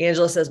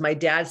 Angela says, my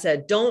dad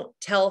said, don't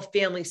tell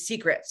family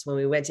secrets when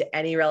we went to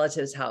any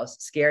relative's house,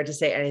 scared to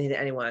say anything to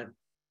anyone.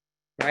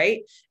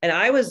 Right. And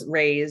I was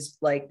raised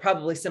like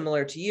probably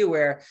similar to you,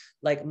 where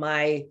like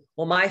my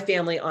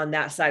family on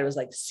that side was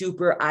like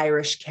super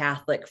Irish,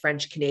 Catholic,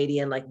 French,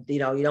 Canadian, like, you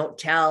don't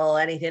tell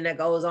anything that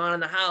goes on in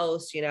the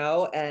house,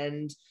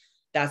 and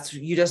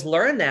you just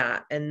learn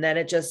that. And then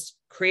it just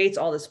creates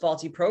all this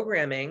faulty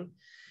programming,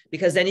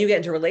 because then you get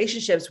into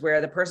relationships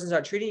where the person's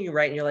not treating you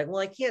right. And you're like,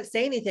 well, I can't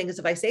say anything because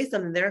if I say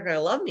something, they're not going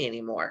to love me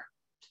anymore.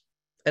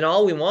 And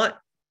all we want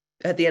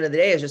at the end of the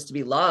day is just to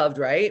be loved.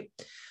 Right.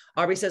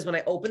 Aubrey says, when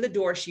I opened the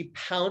door, she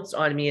pounced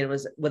on me and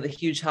was with a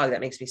huge hug.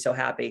 That makes me so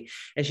happy.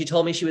 And she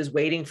told me she was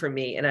waiting for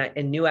me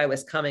and knew I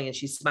was coming. And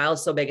she smiled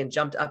so big and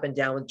jumped up and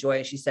down with joy.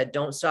 And she said,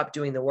 don't stop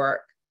doing the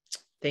work.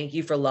 Thank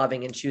you for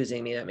loving and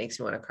choosing me. That makes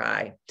me want to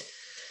cry.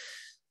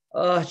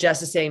 Oh,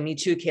 Jess is saying, me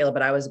too, Kayla,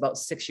 but I was about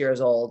 6 years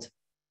old.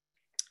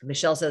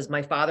 Michelle says,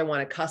 my father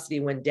wanted custody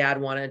when the dad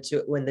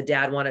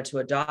wanted to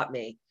adopt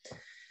me.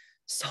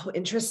 So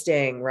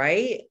interesting,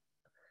 right?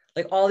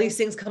 Like all these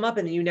things come up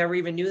and you never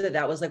even knew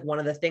that was like one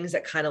of the things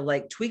that kind of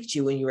like tweaked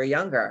you when you were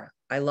younger.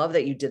 I love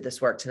that you did this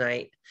work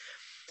tonight.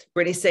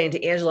 Brittany's saying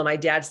to Angela, my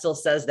dad still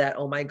says that.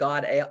 Oh my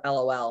God,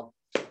 LOL.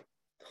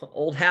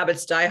 Old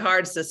habits die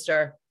hard,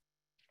 sister.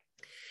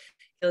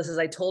 Kayla says,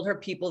 I told her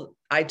people,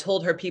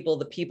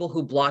 the people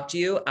who blocked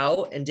you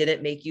out and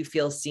didn't make you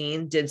feel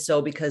seen did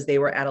so because they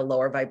were at a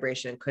lower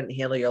vibration and couldn't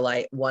handle your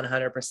light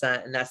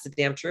 100%. And that's the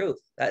damn truth.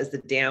 That is the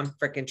damn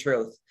freaking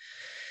truth.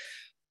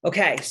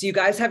 Okay. So you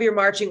guys have your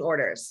marching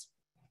orders.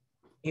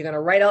 You're going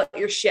to write out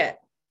your shit.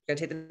 You're going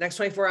to take the next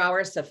 24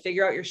 hours to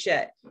figure out your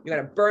shit. You're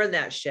going to burn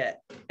that shit.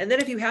 And then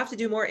if you have to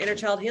do more inner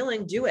child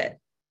healing, do it,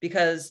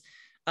 because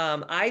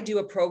I do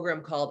a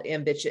program called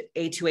Ambitchious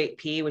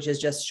A28P, which is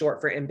just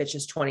short for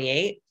Ambitchious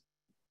 28.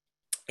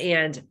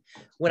 And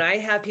when I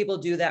have people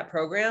do that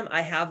program,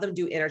 I have them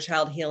do inner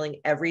child healing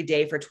every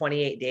day for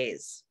 28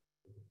 days.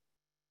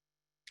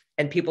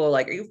 And people are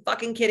like, are you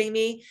fucking kidding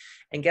me?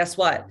 And guess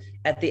what?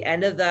 At the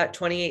end of that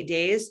 28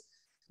 days,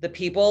 the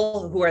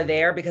people who are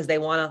there because they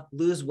want to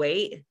lose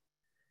weight,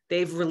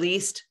 they've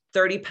released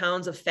 30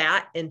 pounds of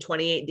fat in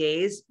 28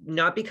 days,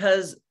 not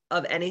because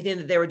of anything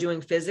that they were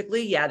doing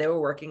physically. Yeah, they were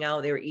working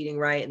out, they were eating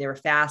right, and they were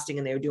fasting,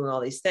 and they were doing all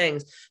these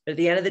things. But at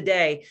the end of the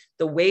day,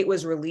 the weight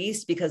was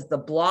released because the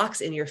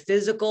blocks in your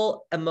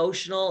physical,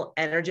 emotional,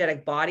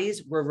 energetic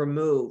bodies were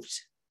removed.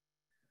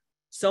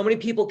 So many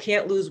people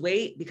can't lose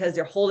weight because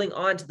they're holding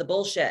on to the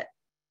bullshit.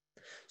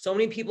 So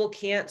many people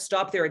can't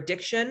stop their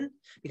addiction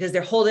because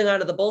they're holding on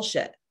to the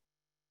bullshit.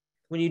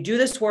 When you do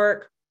this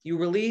work, you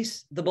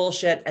release the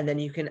bullshit, and then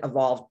you can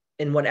evolve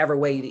in whatever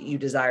way that you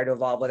desire to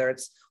evolve, whether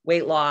it's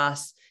weight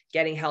loss,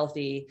 getting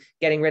healthy,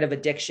 getting rid of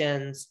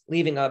addictions,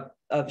 leaving a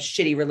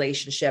shitty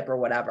relationship or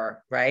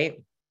whatever,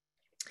 right?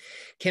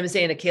 Kim is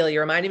saying to Kayla,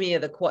 you're reminding me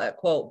of the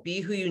quote,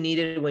 be who you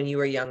needed when you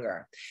were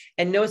younger.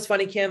 And you know what's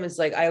funny, Kim? It's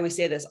like, I always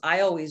say this,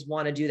 I always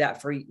want to do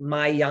that for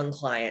my young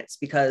clients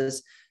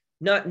because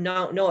no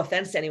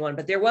offense to anyone,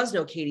 but there was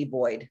no Katie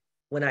Boyd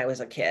when I was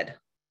a kid.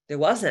 There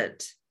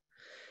wasn't.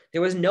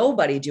 There was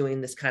nobody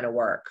doing this kind of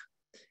work.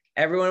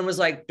 Everyone was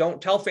like,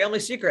 don't tell family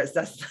secrets.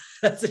 That's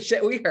the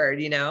shit we heard,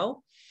 you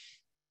know?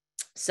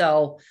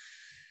 So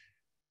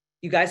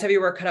you guys have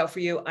your work cut out for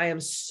you. I am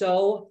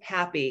so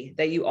happy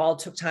that you all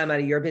took time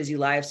out of your busy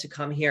lives to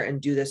come here and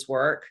do this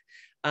work.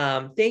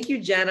 Thank you,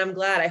 Jen. I'm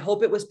glad. I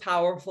hope it was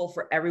powerful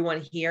for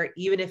everyone here,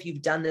 even if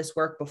you've done this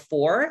work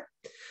before.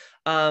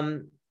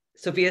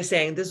 Sophia's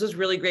saying, this was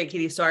really great,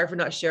 Katie. Sorry for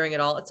not sharing it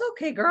all. It's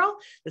okay, girl.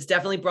 This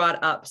definitely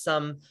brought up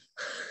some,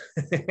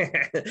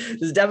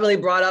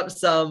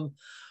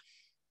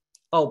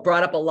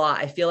 brought up a lot.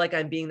 I feel like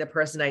I'm being the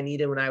person I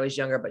needed when I was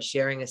younger, but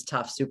sharing is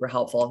tough, super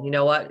helpful. You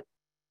know what?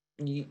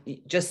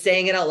 Just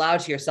saying it out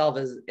loud to yourself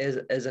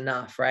is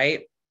enough,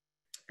 right?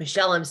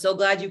 Michelle, I'm so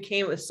glad you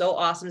came. It was so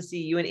awesome to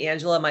see you and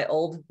Angela, my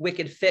old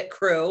Wicked Fit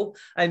crew.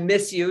 I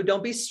miss you.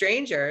 Don't be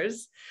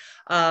strangers.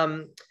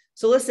 So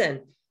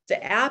listen,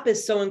 the app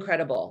is so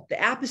incredible. The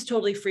app is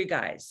totally free,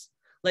 guys.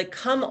 Like,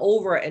 come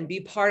over and be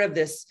part of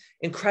this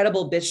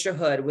incredible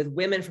bitchhood with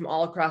women from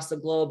all across the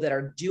globe that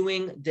are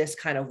doing this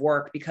kind of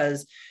work.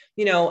 Because,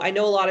 you know, I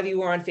know a lot of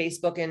you are on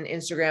Facebook and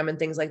Instagram and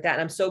things like that.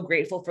 And I'm so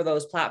grateful for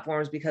those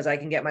platforms because I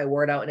can get my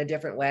word out in a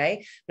different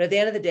way. But at the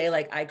end of the day,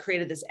 like, I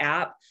created this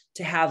app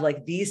to have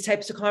like these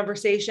types of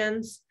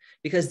conversations,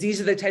 because these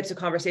are the types of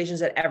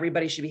conversations that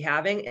everybody should be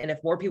having. And if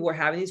more people are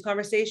having these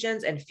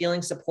conversations and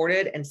feeling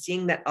supported and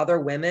seeing that other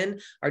women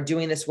are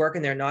doing this work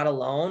and they're not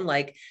alone,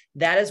 like,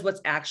 that is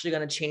what's actually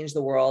going to change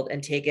the world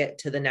and take it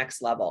to the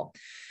next level.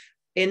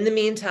 In the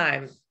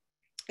meantime,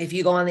 if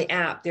you go on the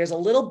app, there's a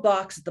little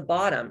box at the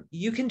bottom.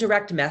 You can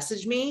direct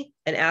message me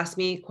and ask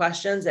me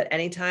questions at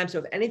any time. So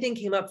if anything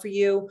came up for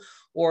you,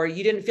 or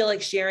you didn't feel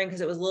like sharing because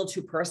it was a little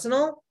too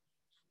personal,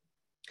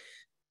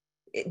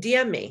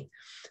 DM me.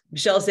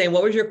 Michelle's saying,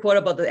 what was your quote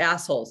about the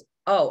assholes?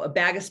 Oh, a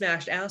bag of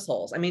smashed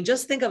assholes. I mean,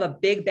 just think of a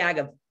big bag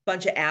of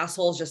bunch of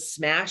assholes just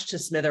smashed to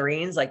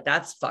smithereens. Like,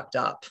 that's fucked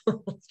up.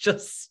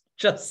 just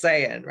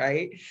saying,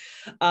 right?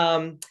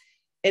 And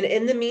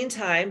in the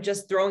meantime,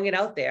 just throwing it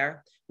out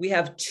there, we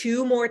have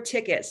 2 more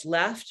tickets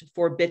left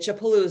for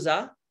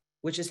Bitchapalooza,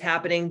 which is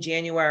happening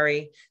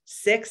January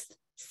 6th,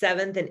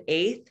 7th, and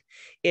 8th.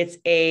 It's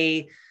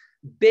a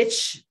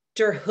bitchhood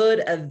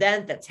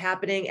event that's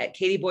happening at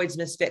Katie Boyd's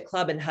Misfit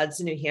Club in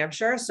Hudson, New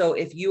Hampshire. So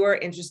if you are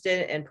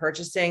interested in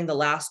purchasing the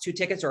last 2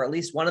 tickets, or at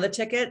least one of the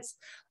tickets,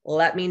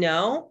 let me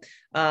know.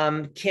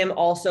 Kim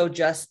also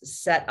just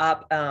set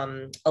up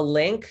a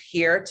link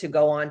here to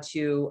go on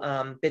to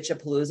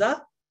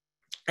Bitchapalooza.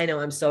 I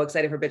know, I'm so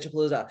excited for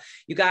Bitchapalooza.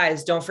 You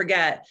guys, don't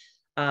forget,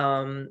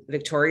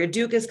 Victoria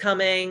Duke is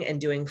coming and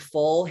doing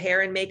full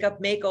hair and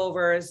makeup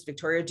makeovers.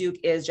 Victoria Duke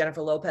is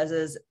Jennifer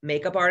Lopez's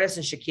makeup artist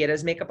and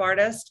Shakira's makeup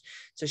artist.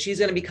 So she's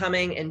going to be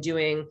coming and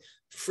doing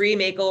free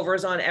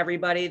makeovers on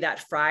everybody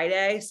that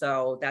Friday.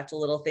 So that's a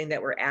little thing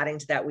that we're adding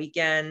to that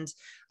weekend.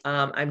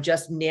 I'm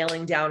just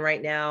nailing down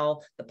right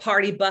now the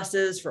party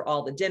buses for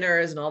all the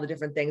dinners and all the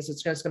different things. So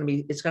it's going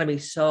to be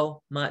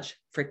so much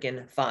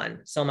freaking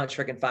fun. So much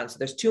freaking fun. So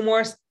there's 2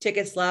 more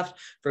tickets left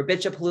for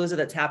Bitchapalooza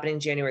that's happening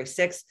January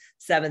 6th,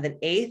 7th, and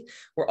 8th.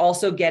 We're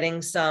also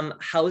getting some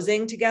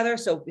housing together.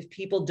 So if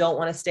people don't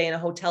want to stay in a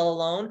hotel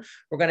alone,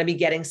 we're going to be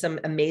getting some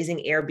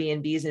amazing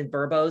Airbnbs and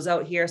Vurbos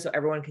out here so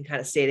everyone can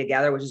kind of stay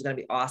together, which is going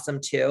to be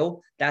awesome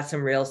too. That's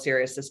some real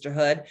serious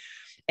sisterhood.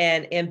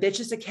 And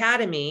Ambitchious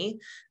Academy,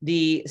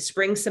 the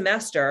spring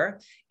semester,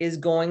 is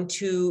going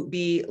to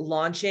be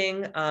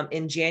launching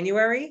in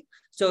January.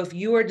 So if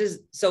you are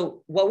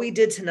so what we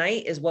did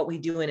tonight is what we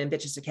do in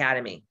Ambitchious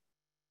Academy,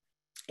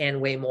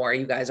 and way more.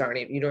 You guys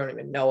you don't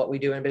even know what we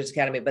do in Ambitchious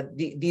Academy, but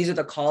these are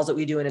the calls that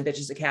we do in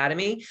Ambitchious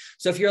Academy.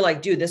 So if you're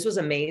like, dude, this was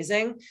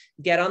amazing,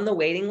 get on the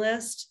waiting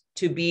list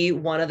to be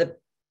one of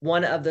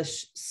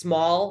the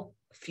small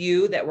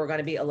few that we're going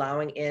to be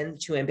allowing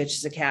into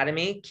Ambitchious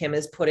Academy. Kim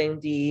is putting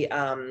the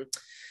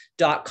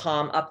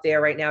 .com up there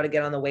right now to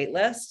get on the wait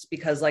list,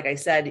 because like I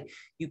said,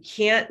 you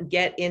can't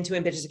get into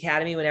Ambitchious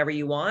Academy whenever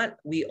you want.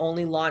 We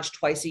only launch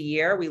twice a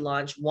year. We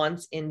launch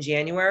once in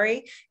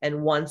January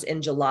and once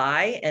in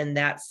July, and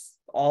that's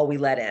all we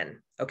let in.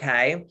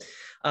 Okay.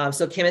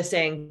 So Kim is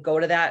saying, go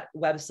to that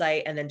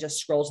website and then just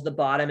scroll to the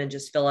bottom and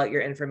just fill out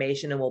your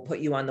information, and we'll put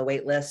you on the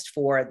wait list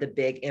for the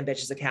big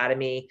Ambitchious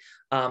Academy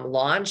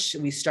launch.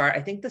 We start,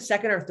 I think, the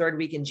second or third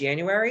week in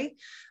January.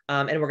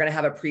 And we're going to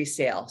have a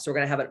pre-sale. So we're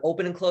going to have an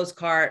open and closed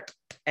cart.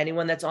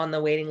 Anyone that's on the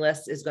waiting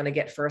list is going to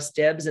get first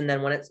dibs. And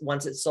then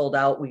once it's sold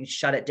out, we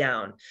shut it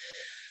down.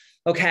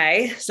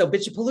 Okay. So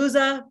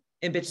Bitchapalooza,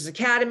 Ambitchious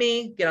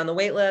Academy, get on the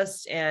wait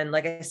list. And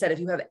like I said, if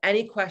you have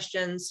any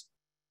questions,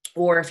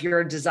 or if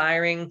you're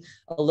desiring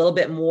a little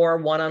bit more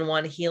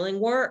one-on-one healing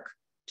work,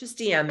 just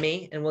DM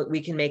me and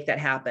we can make that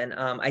happen.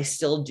 I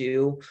still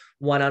do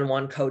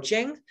one-on-one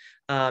coaching.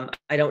 I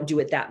don't do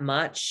it that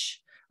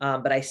much,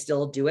 but I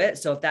still do it.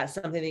 So if that's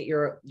something that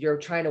you're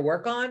trying to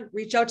work on,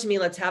 reach out to me.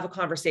 Let's have a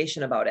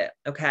conversation about it.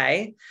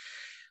 Okay.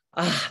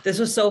 This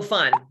was so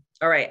fun.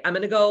 All right. I'm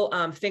going to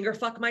go finger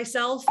fuck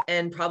myself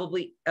and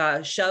probably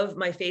shove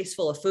my face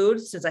full of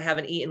food, since I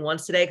haven't eaten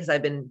once today, because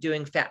I've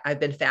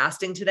been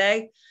fasting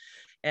today.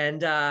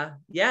 And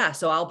yeah,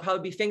 so I'll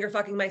probably be finger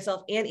fucking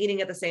myself and eating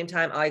at the same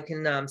time. I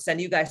can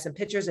send you guys some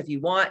pictures if you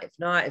want. If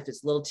not, if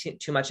it's a little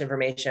too much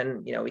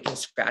information, we can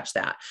scratch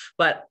that.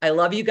 But I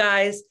love you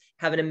guys.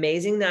 Have an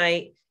amazing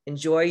night.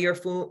 Enjoy your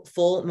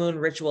full moon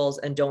rituals.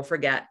 And don't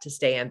forget to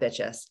stay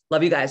ambitious.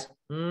 Love you guys.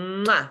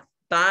 Mwah.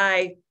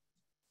 Bye.